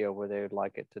the video where they would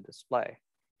like it to display.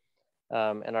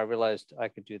 And I realized I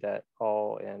could do that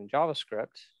all in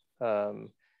JavaScript.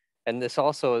 And this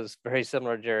also is very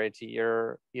similar, Jerry, to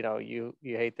your, you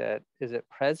hate that. Is it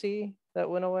Prezi that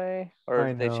went away,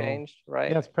 or they changed,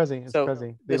 right? Yeah, it's Prezi. It's so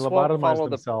Prezi. They this won't lobotomized follow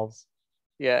themselves.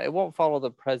 it won't follow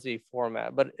the Prezi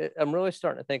format, but I'm really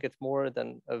starting to think it's more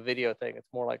than a video thing.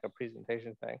 It's more like a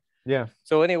presentation thing. Yeah.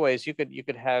 So anyways, you could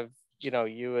have,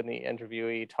 you and the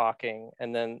interviewee talking,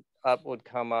 and then up would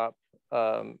come up,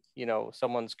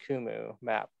 someone's Kumu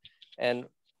map. And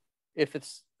if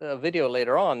it's a video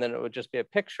later on, then it would just be a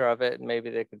picture of it, and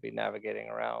maybe they could be navigating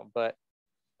around. But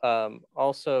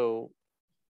also,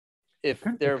 if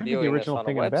they're viewing this on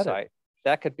a website,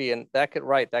 that could be an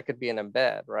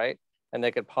embed, right? And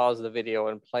they could pause the video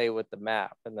and play with the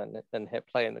map, and then hit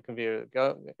play in the computer,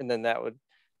 go, and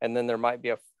then there might be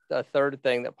a third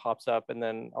thing that pops up. And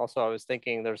then also I was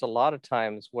thinking there's a lot of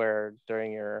times where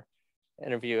during your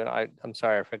interview, and I'm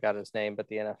sorry, I forgot his name, but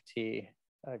the NFT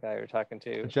guy you're talking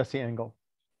to, Jesse Engel.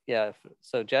 Yeah.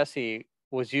 So Jesse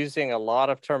was using a lot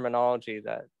of terminology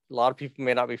that a lot of people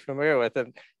may not be familiar with.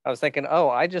 And I was thinking, oh,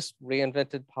 I just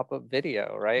reinvented pop-up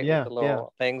video, right? Yeah, with the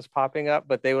little things popping up,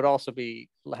 but they would also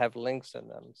have links in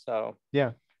them. So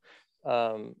yeah.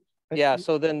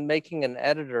 So then making an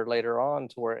editor later on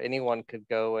to where anyone could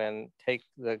go and take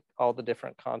all the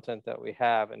different content that we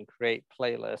have and create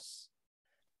playlists.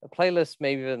 A playlist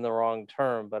may be in the wrong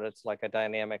term, but it's like a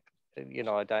dynamic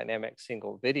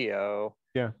single video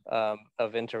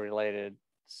of interrelated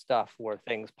stuff where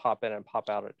things pop in and pop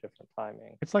out at different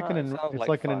timing. It's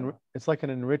like an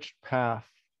enriched path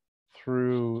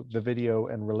through the video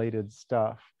and related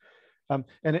stuff. And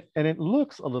it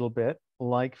looks a little bit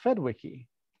like FedWiki.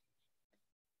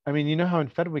 I mean, you know how in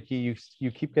FedWiki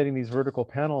you keep getting these vertical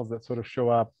panels that sort of show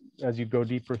up as you go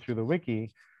deeper through the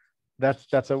wiki.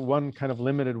 That's a one kind of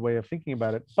limited way of thinking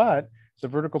about it. But the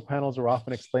vertical panels are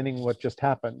often explaining what just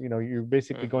happened. You're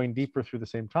basically going deeper through the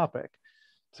same topic.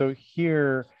 So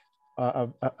here,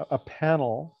 a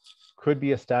panel could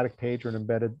be a static page or an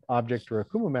embedded object or a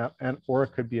Kumu map, or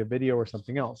it could be a video or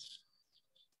something else.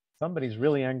 Somebody's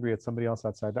really angry at somebody else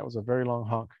outside. That was a very long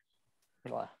honk.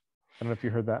 Wow. I don't know if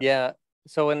you heard that. Yeah.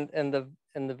 So in the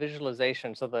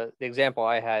visualization, so the example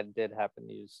I had did happen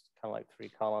to use kind of like 3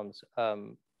 columns.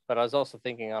 But I was also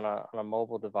thinking on a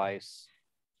mobile device,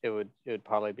 it would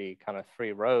probably be kind of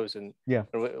 3 rows. And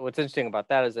what's interesting about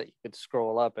that is that you could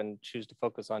scroll up and choose to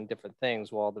focus on different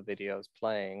things while the video is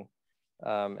playing,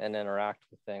 and interact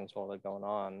with things while they're going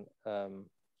on.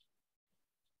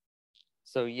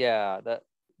 So yeah,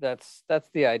 that's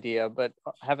the idea, but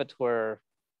have it to where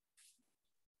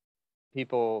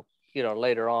people,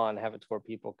 later on, have it to where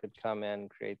people could come in,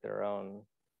 create their own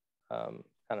kind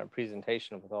of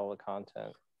presentation with all the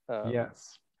content.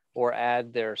 Yes. Or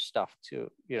add their stuff to,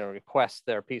 request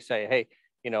their piece, say, hey,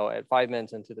 at 5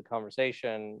 minutes into the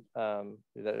conversation, that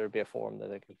there'd be a form that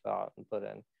they could fill out and put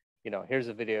in, here's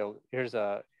a video, here's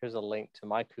a link to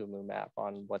my Kumu map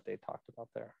on what they talked about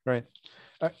there. Right.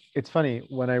 It's funny,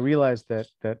 when I realized that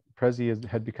Prezi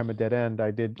had become a dead end,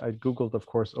 I Googled, of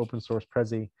course, open source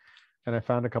Prezi, and I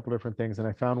found a couple different things. And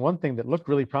I found one thing that looked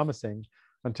really promising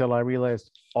until I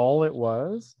realized all it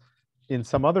was, in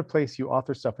some other place you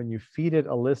author stuff and you feed it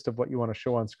a list of what you want to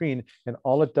show on screen, and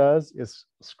all it does is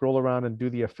scroll around and do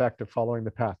the effect of following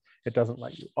the path. It doesn't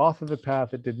let you author the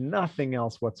path. It did nothing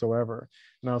else whatsoever.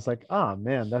 And I was like,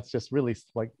 man, that's just really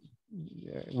like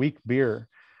weak beer.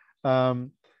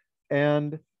 And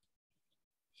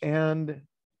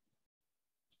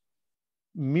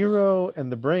Miro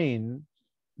and the brain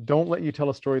don't let you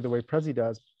tell a story the way Prezi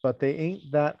does, but they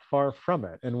ain't that far from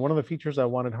it. And one of the features I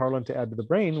wanted Harlan to add to the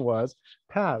brain was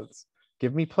paths.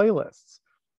 Give me playlists.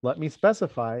 Let me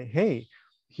specify, hey,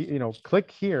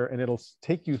 click here and it'll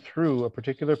take you through a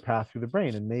particular path through the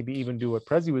brain, and maybe even do what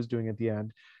Prezi was doing at the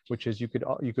end, which is you could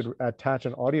attach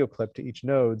an audio clip to each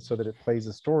node so that it plays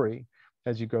a story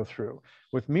as you go through.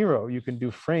 With Miro, you can do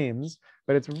frames,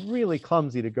 but it's really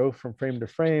clumsy to go from frame to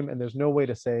frame, and there's no way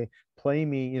to say, play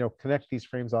me, connect these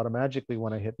frames automatically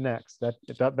when I hit next.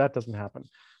 That doesn't happen.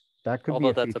 That could be Although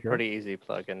a that's feature. a pretty easy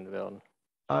plugin to build.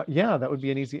 Yeah, that would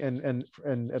be an easy, and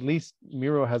at least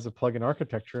Miro has a plugin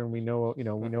architecture, and we know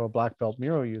a black belt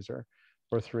Miro user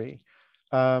or three.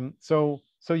 So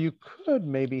you could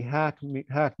maybe hack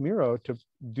Miro to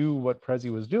do what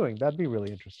Prezi was doing. That'd be really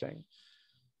interesting.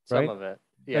 Some Right? of it.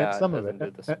 Yeah, some it of it.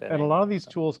 doesn't do the spinning. And a lot of these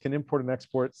tools can import and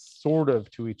export sort of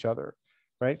to each other,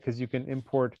 right? Because you can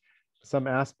import some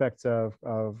aspects of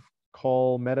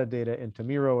call metadata into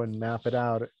Miro and map it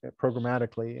out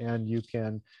programmatically, and you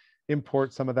can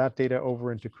import some of that data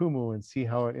over into Kumu and see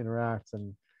how it interacts,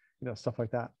 and stuff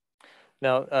like that.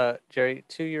 Now, Jerry,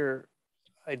 to your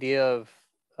idea of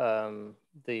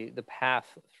the path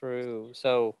through,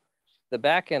 so the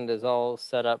backend is all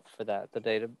set up for that, the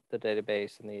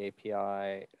database and the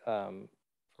API,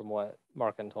 from what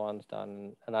Marc Antoine's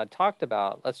done. And I talked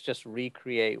about, let's just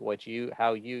recreate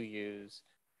how you use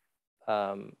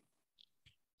the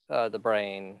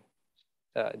brain,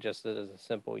 just as a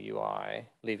simple UI,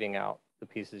 leaving out the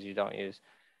pieces you don't use.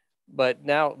 But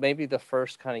now maybe the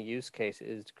first kind of use case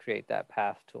is to create that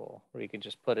path tool where you could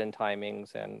just put in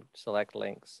timings and select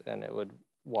links, and it would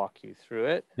walk you through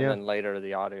it, and then later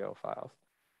the audio files.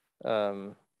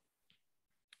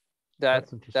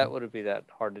 That wouldn't be that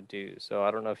hard to do. So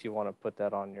I don't know if you want to put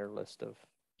that on your list of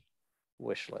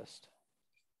wish list.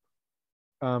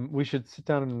 We should sit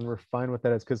down and refine what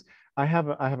that is, because I have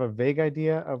a vague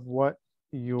idea of what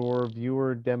your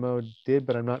viewer demo did,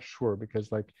 but I'm not sure, because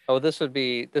this would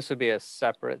be a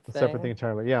separate thing. Separate thing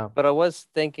entirely, yeah. But I was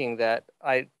thinking that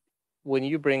when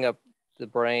you bring up the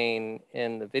brain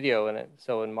in the video, and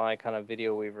so in my kind of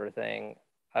video weaver thing,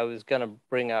 I was gonna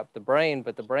bring up the brain,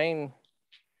 but the brain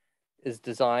is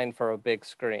designed for a big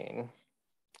screen.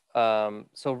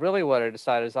 So really what I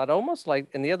decided is I'd almost like,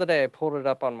 and the other day I pulled it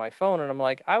up on my phone, and I'm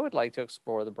like, I would like to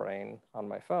explore the brain on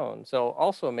my phone. So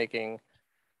also making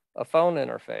a phone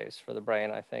interface for the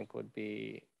brain, I think, would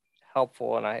be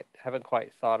helpful, and I haven't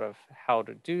quite thought of how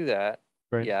to do that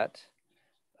yet.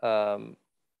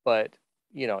 But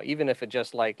even if it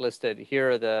just listed,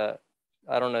 here are the,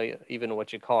 I don't know even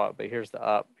what you call it, but here's the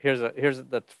up, here's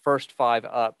the first 5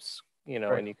 ups,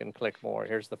 and you can click more.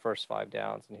 Here's the first 5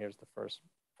 downs, and here's the first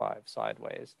 5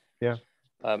 sideways. Yeah.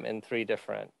 In 3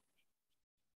 different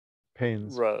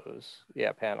panes, rows.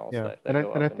 Yeah, panels. Yeah, that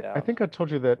go up and down. I think I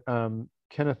told you that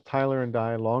Kenneth Tyler and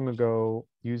I long ago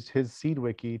used his seed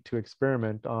wiki to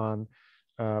experiment on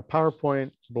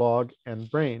PowerPoint, blog, and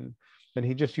brain, and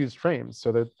he just used frames.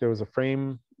 So that there was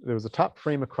a top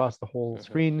frame across the whole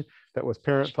screen that was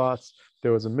parent thoughts.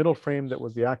 There was a middle frame that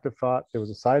was the active thought. There was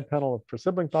a side panel for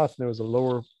sibling thoughts, and there was a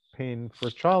lower pane for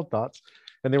child thoughts,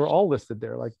 and they were all listed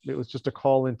there. It was just a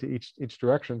call into each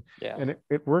direction. Yeah. And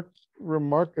it worked.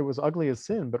 It was ugly as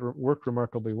sin, but it worked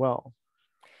remarkably well.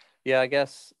 Yeah, I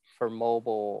guess for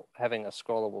mobile, having a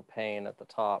scrollable pane at the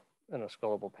top and a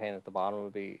scrollable pane at the bottom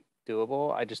would be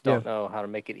doable. I just don't know how to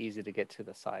make it easy to get to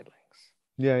the side links.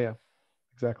 Yeah,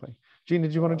 exactly. Gene,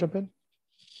 did you want to jump in?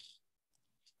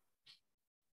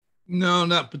 No,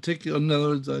 not particular. In other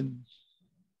words,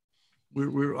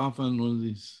 we're off on one of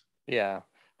these. Yeah,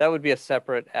 that would be a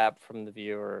separate app from the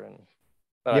viewer,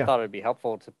 but I thought it'd be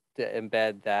helpful to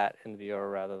embed that in the viewer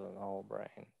rather than the whole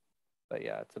brain. But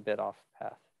yeah, it's a bit off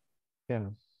path. Yeah.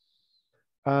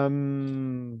 So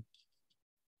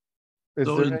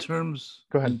in terms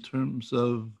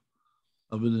of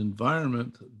an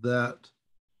environment that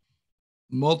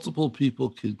multiple people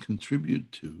can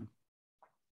contribute to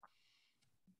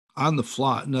on the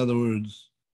fly, in other words,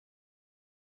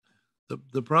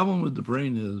 the problem with the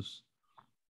brain is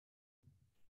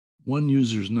 1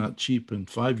 user is not cheap and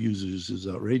 5 users is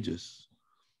outrageous.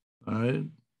 All right.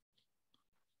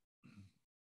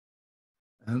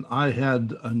 And I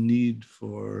had a need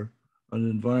for an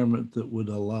environment that would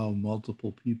allow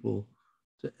multiple people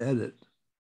to edit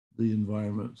the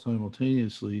environment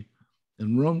simultaneously.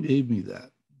 And Roam gave me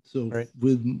that. So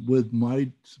with my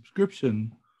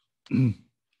subscription,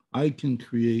 I can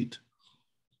create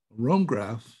a Roam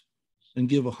graph and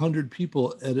give 100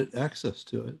 people edit access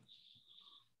to it,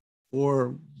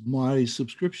 or my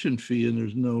subscription fee, and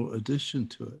there's no addition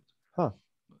to it. Huh.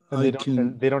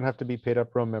 And they don't have to be paid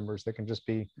up Roam members. They can just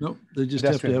be. Nope. They just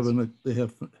have to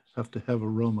have a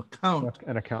Roam account.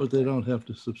 An account. But they don't have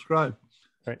to subscribe.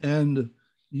 Right. And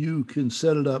you can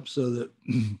set it up so that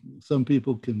some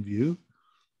people can view,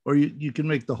 or you can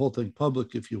make the whole thing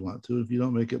public if you want to. If you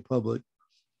don't make it public,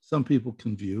 some people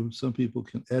can view, some people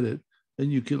can edit,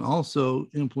 and you can also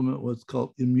implement what's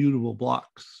called immutable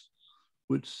blocks,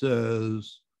 which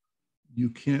says you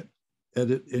can't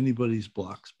edit anybody's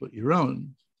blocks but your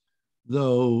own.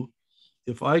 Though,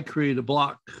 if I create a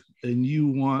block and you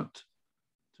want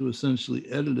to essentially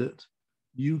edit it,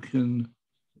 you can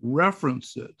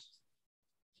reference it,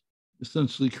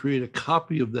 essentially create a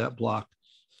copy of that block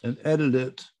and edit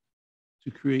it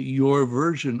to create your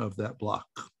version of that block.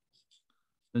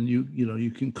 And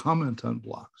you can comment on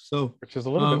blocks. So, which is a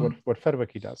little bit what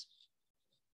FedWiki does.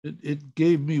 It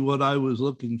gave me what I was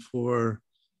looking for,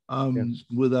 Yes.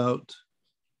 without,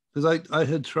 because I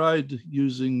had tried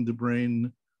using the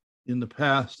brain in the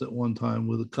past at one time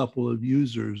with a couple of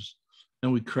users,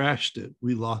 and we crashed it.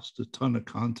 We lost a ton of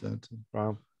content.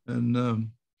 Wow. And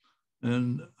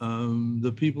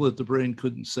the people at the brain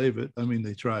couldn't save it. I mean,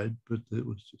 they tried, but it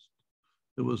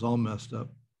was all messed up.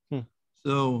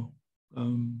 So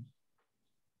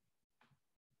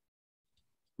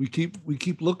we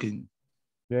keep looking.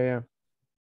 Yeah.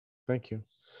 Thank you.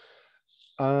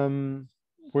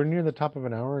 We're near the top of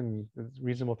an hour, and it's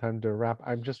reasonable time to wrap.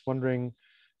 I'm just wondering,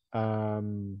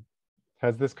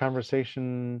 has this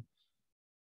conversation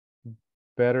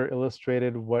better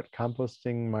illustrated what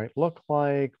composting might look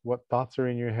like? What thoughts are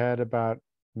in your head about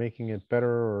making it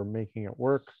better or making it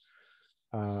work?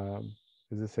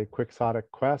 Is this a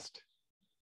quixotic quest?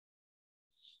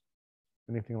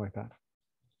 Anything like that?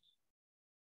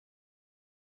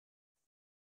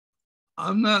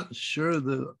 I'm not sure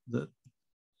that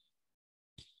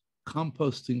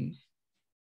composting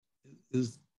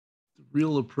is the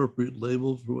real appropriate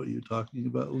label for what you're talking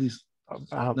about, at least.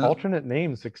 Alternate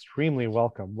names extremely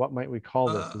welcome. What might we call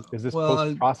this? Is this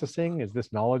post-processing? Is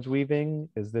this knowledge weaving?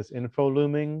 Is this info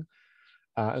looming?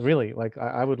 Really, like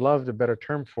I would love a better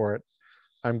term for it.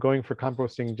 I'm going for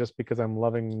composting just because I'm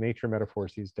loving nature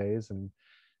metaphors these days, and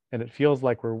it feels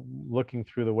like we're looking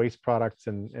through the waste products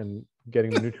and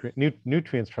getting the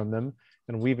nutrients from them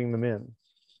and weaving them in.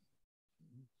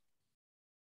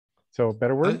 So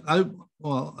better word? I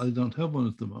don't have one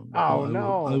at the moment. Oh,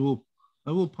 no. I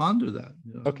will ponder that.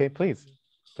 Okay, please.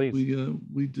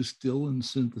 We distill and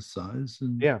synthesize,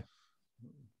 and yeah.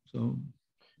 So,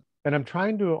 and I'm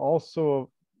trying to also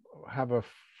have a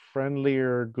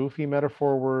friendlier, goofy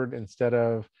metaphor word instead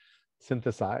of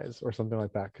synthesize or something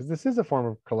like that, because this is a form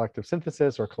of collective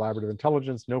synthesis or collaborative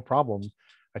intelligence, no problem.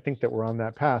 I think that we're on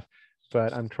that path,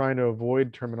 but I'm trying to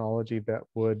avoid terminology that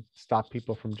would stop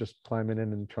people from just climbing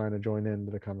in and trying to join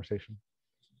into the conversation.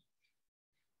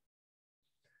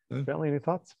 Okay. Bentley, any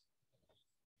thoughts?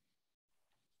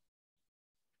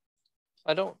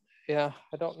 I don't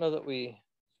know that we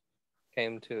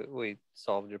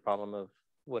solved your problem of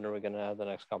when are we going to have the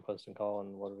next composting call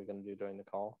and what are we going to do during the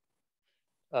call.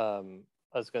 I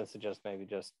was going to suggest maybe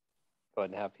just go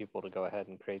ahead and have people to go ahead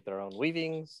and create their own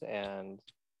weavings and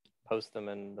post them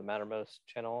in the Mattermost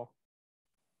channel.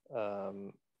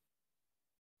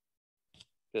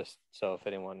 Just so if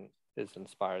anyone is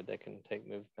inspired, they can take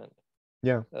movement.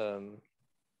 Yeah.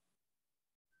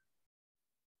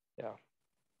 Yeah.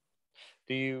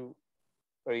 Do you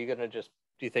think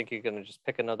you're going to just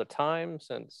pick another time,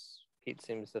 since Pete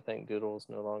seems to think Doodle's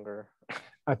no longer?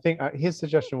 I think his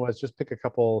suggestion was just pick a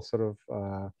couple sort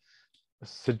of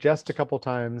suggest a couple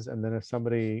times, and then if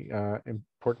somebody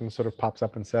important sort of pops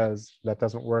up and says that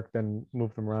doesn't work, then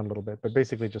move them around a little bit. But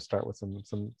basically just start with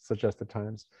some suggested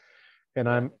times. And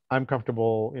I'm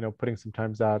comfortable, putting some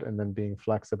times out and then being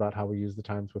flex about how we use the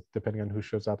times with depending on who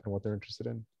shows up and what they're interested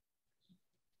in.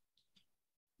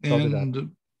 So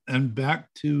and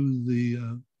back to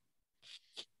the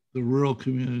rural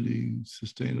community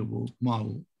sustainable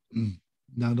model.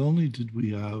 Not only did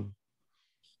we have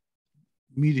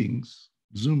meetings,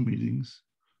 Zoom meetings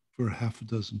for half a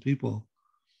dozen people,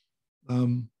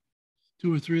 2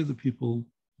 or 3 of the people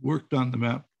worked on the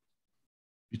map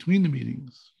between the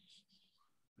meetings.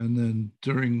 And then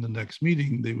during the next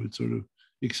meeting, they would sort of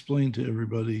explain to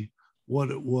everybody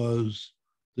what it was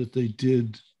that they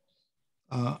did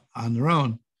on their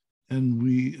own. And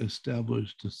we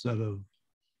established a set of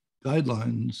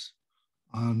guidelines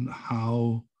on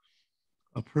how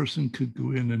a person could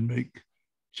go in and make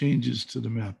changes to the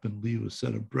map and leave a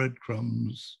set of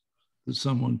breadcrumbs that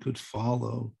someone could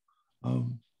follow,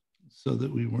 so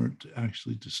that we weren't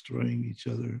actually destroying each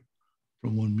other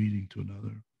from one meeting to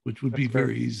another, which would be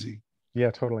very easy.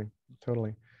 Yeah, totally.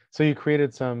 So you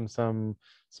created some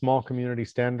small community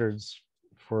standards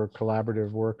for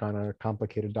collaborative work on a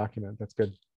complicated document. That's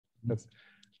good. That's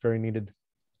very needed.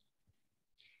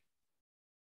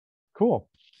 Cool.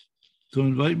 So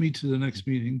invite me to the next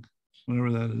meeting,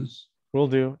 whenever that is. Will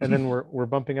do. And then we're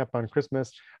bumping up on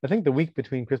Christmas. I think the week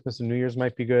between Christmas and New Year's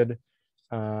might be good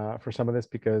for some of this,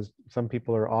 because some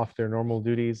people are off their normal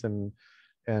duties and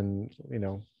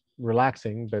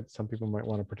relaxing, but some people might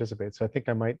want to participate. So I think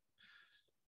I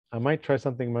might try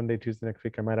something Monday, Tuesday next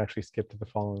week. I might actually skip to the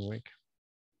following week.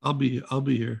 I'll be here. I'll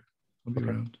be Okay.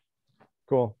 around.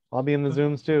 Cool. I'll be in the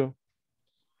Zooms too.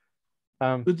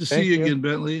 Good to see you again,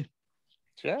 Bentley.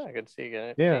 Yeah, good to see you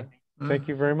again. Yeah. Thank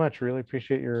you very much. Really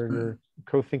appreciate your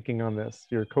co-thinking on this,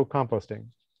 your co-composting.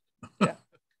 Yeah.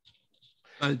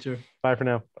 Bye, Joe. Bye for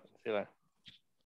now. See you later.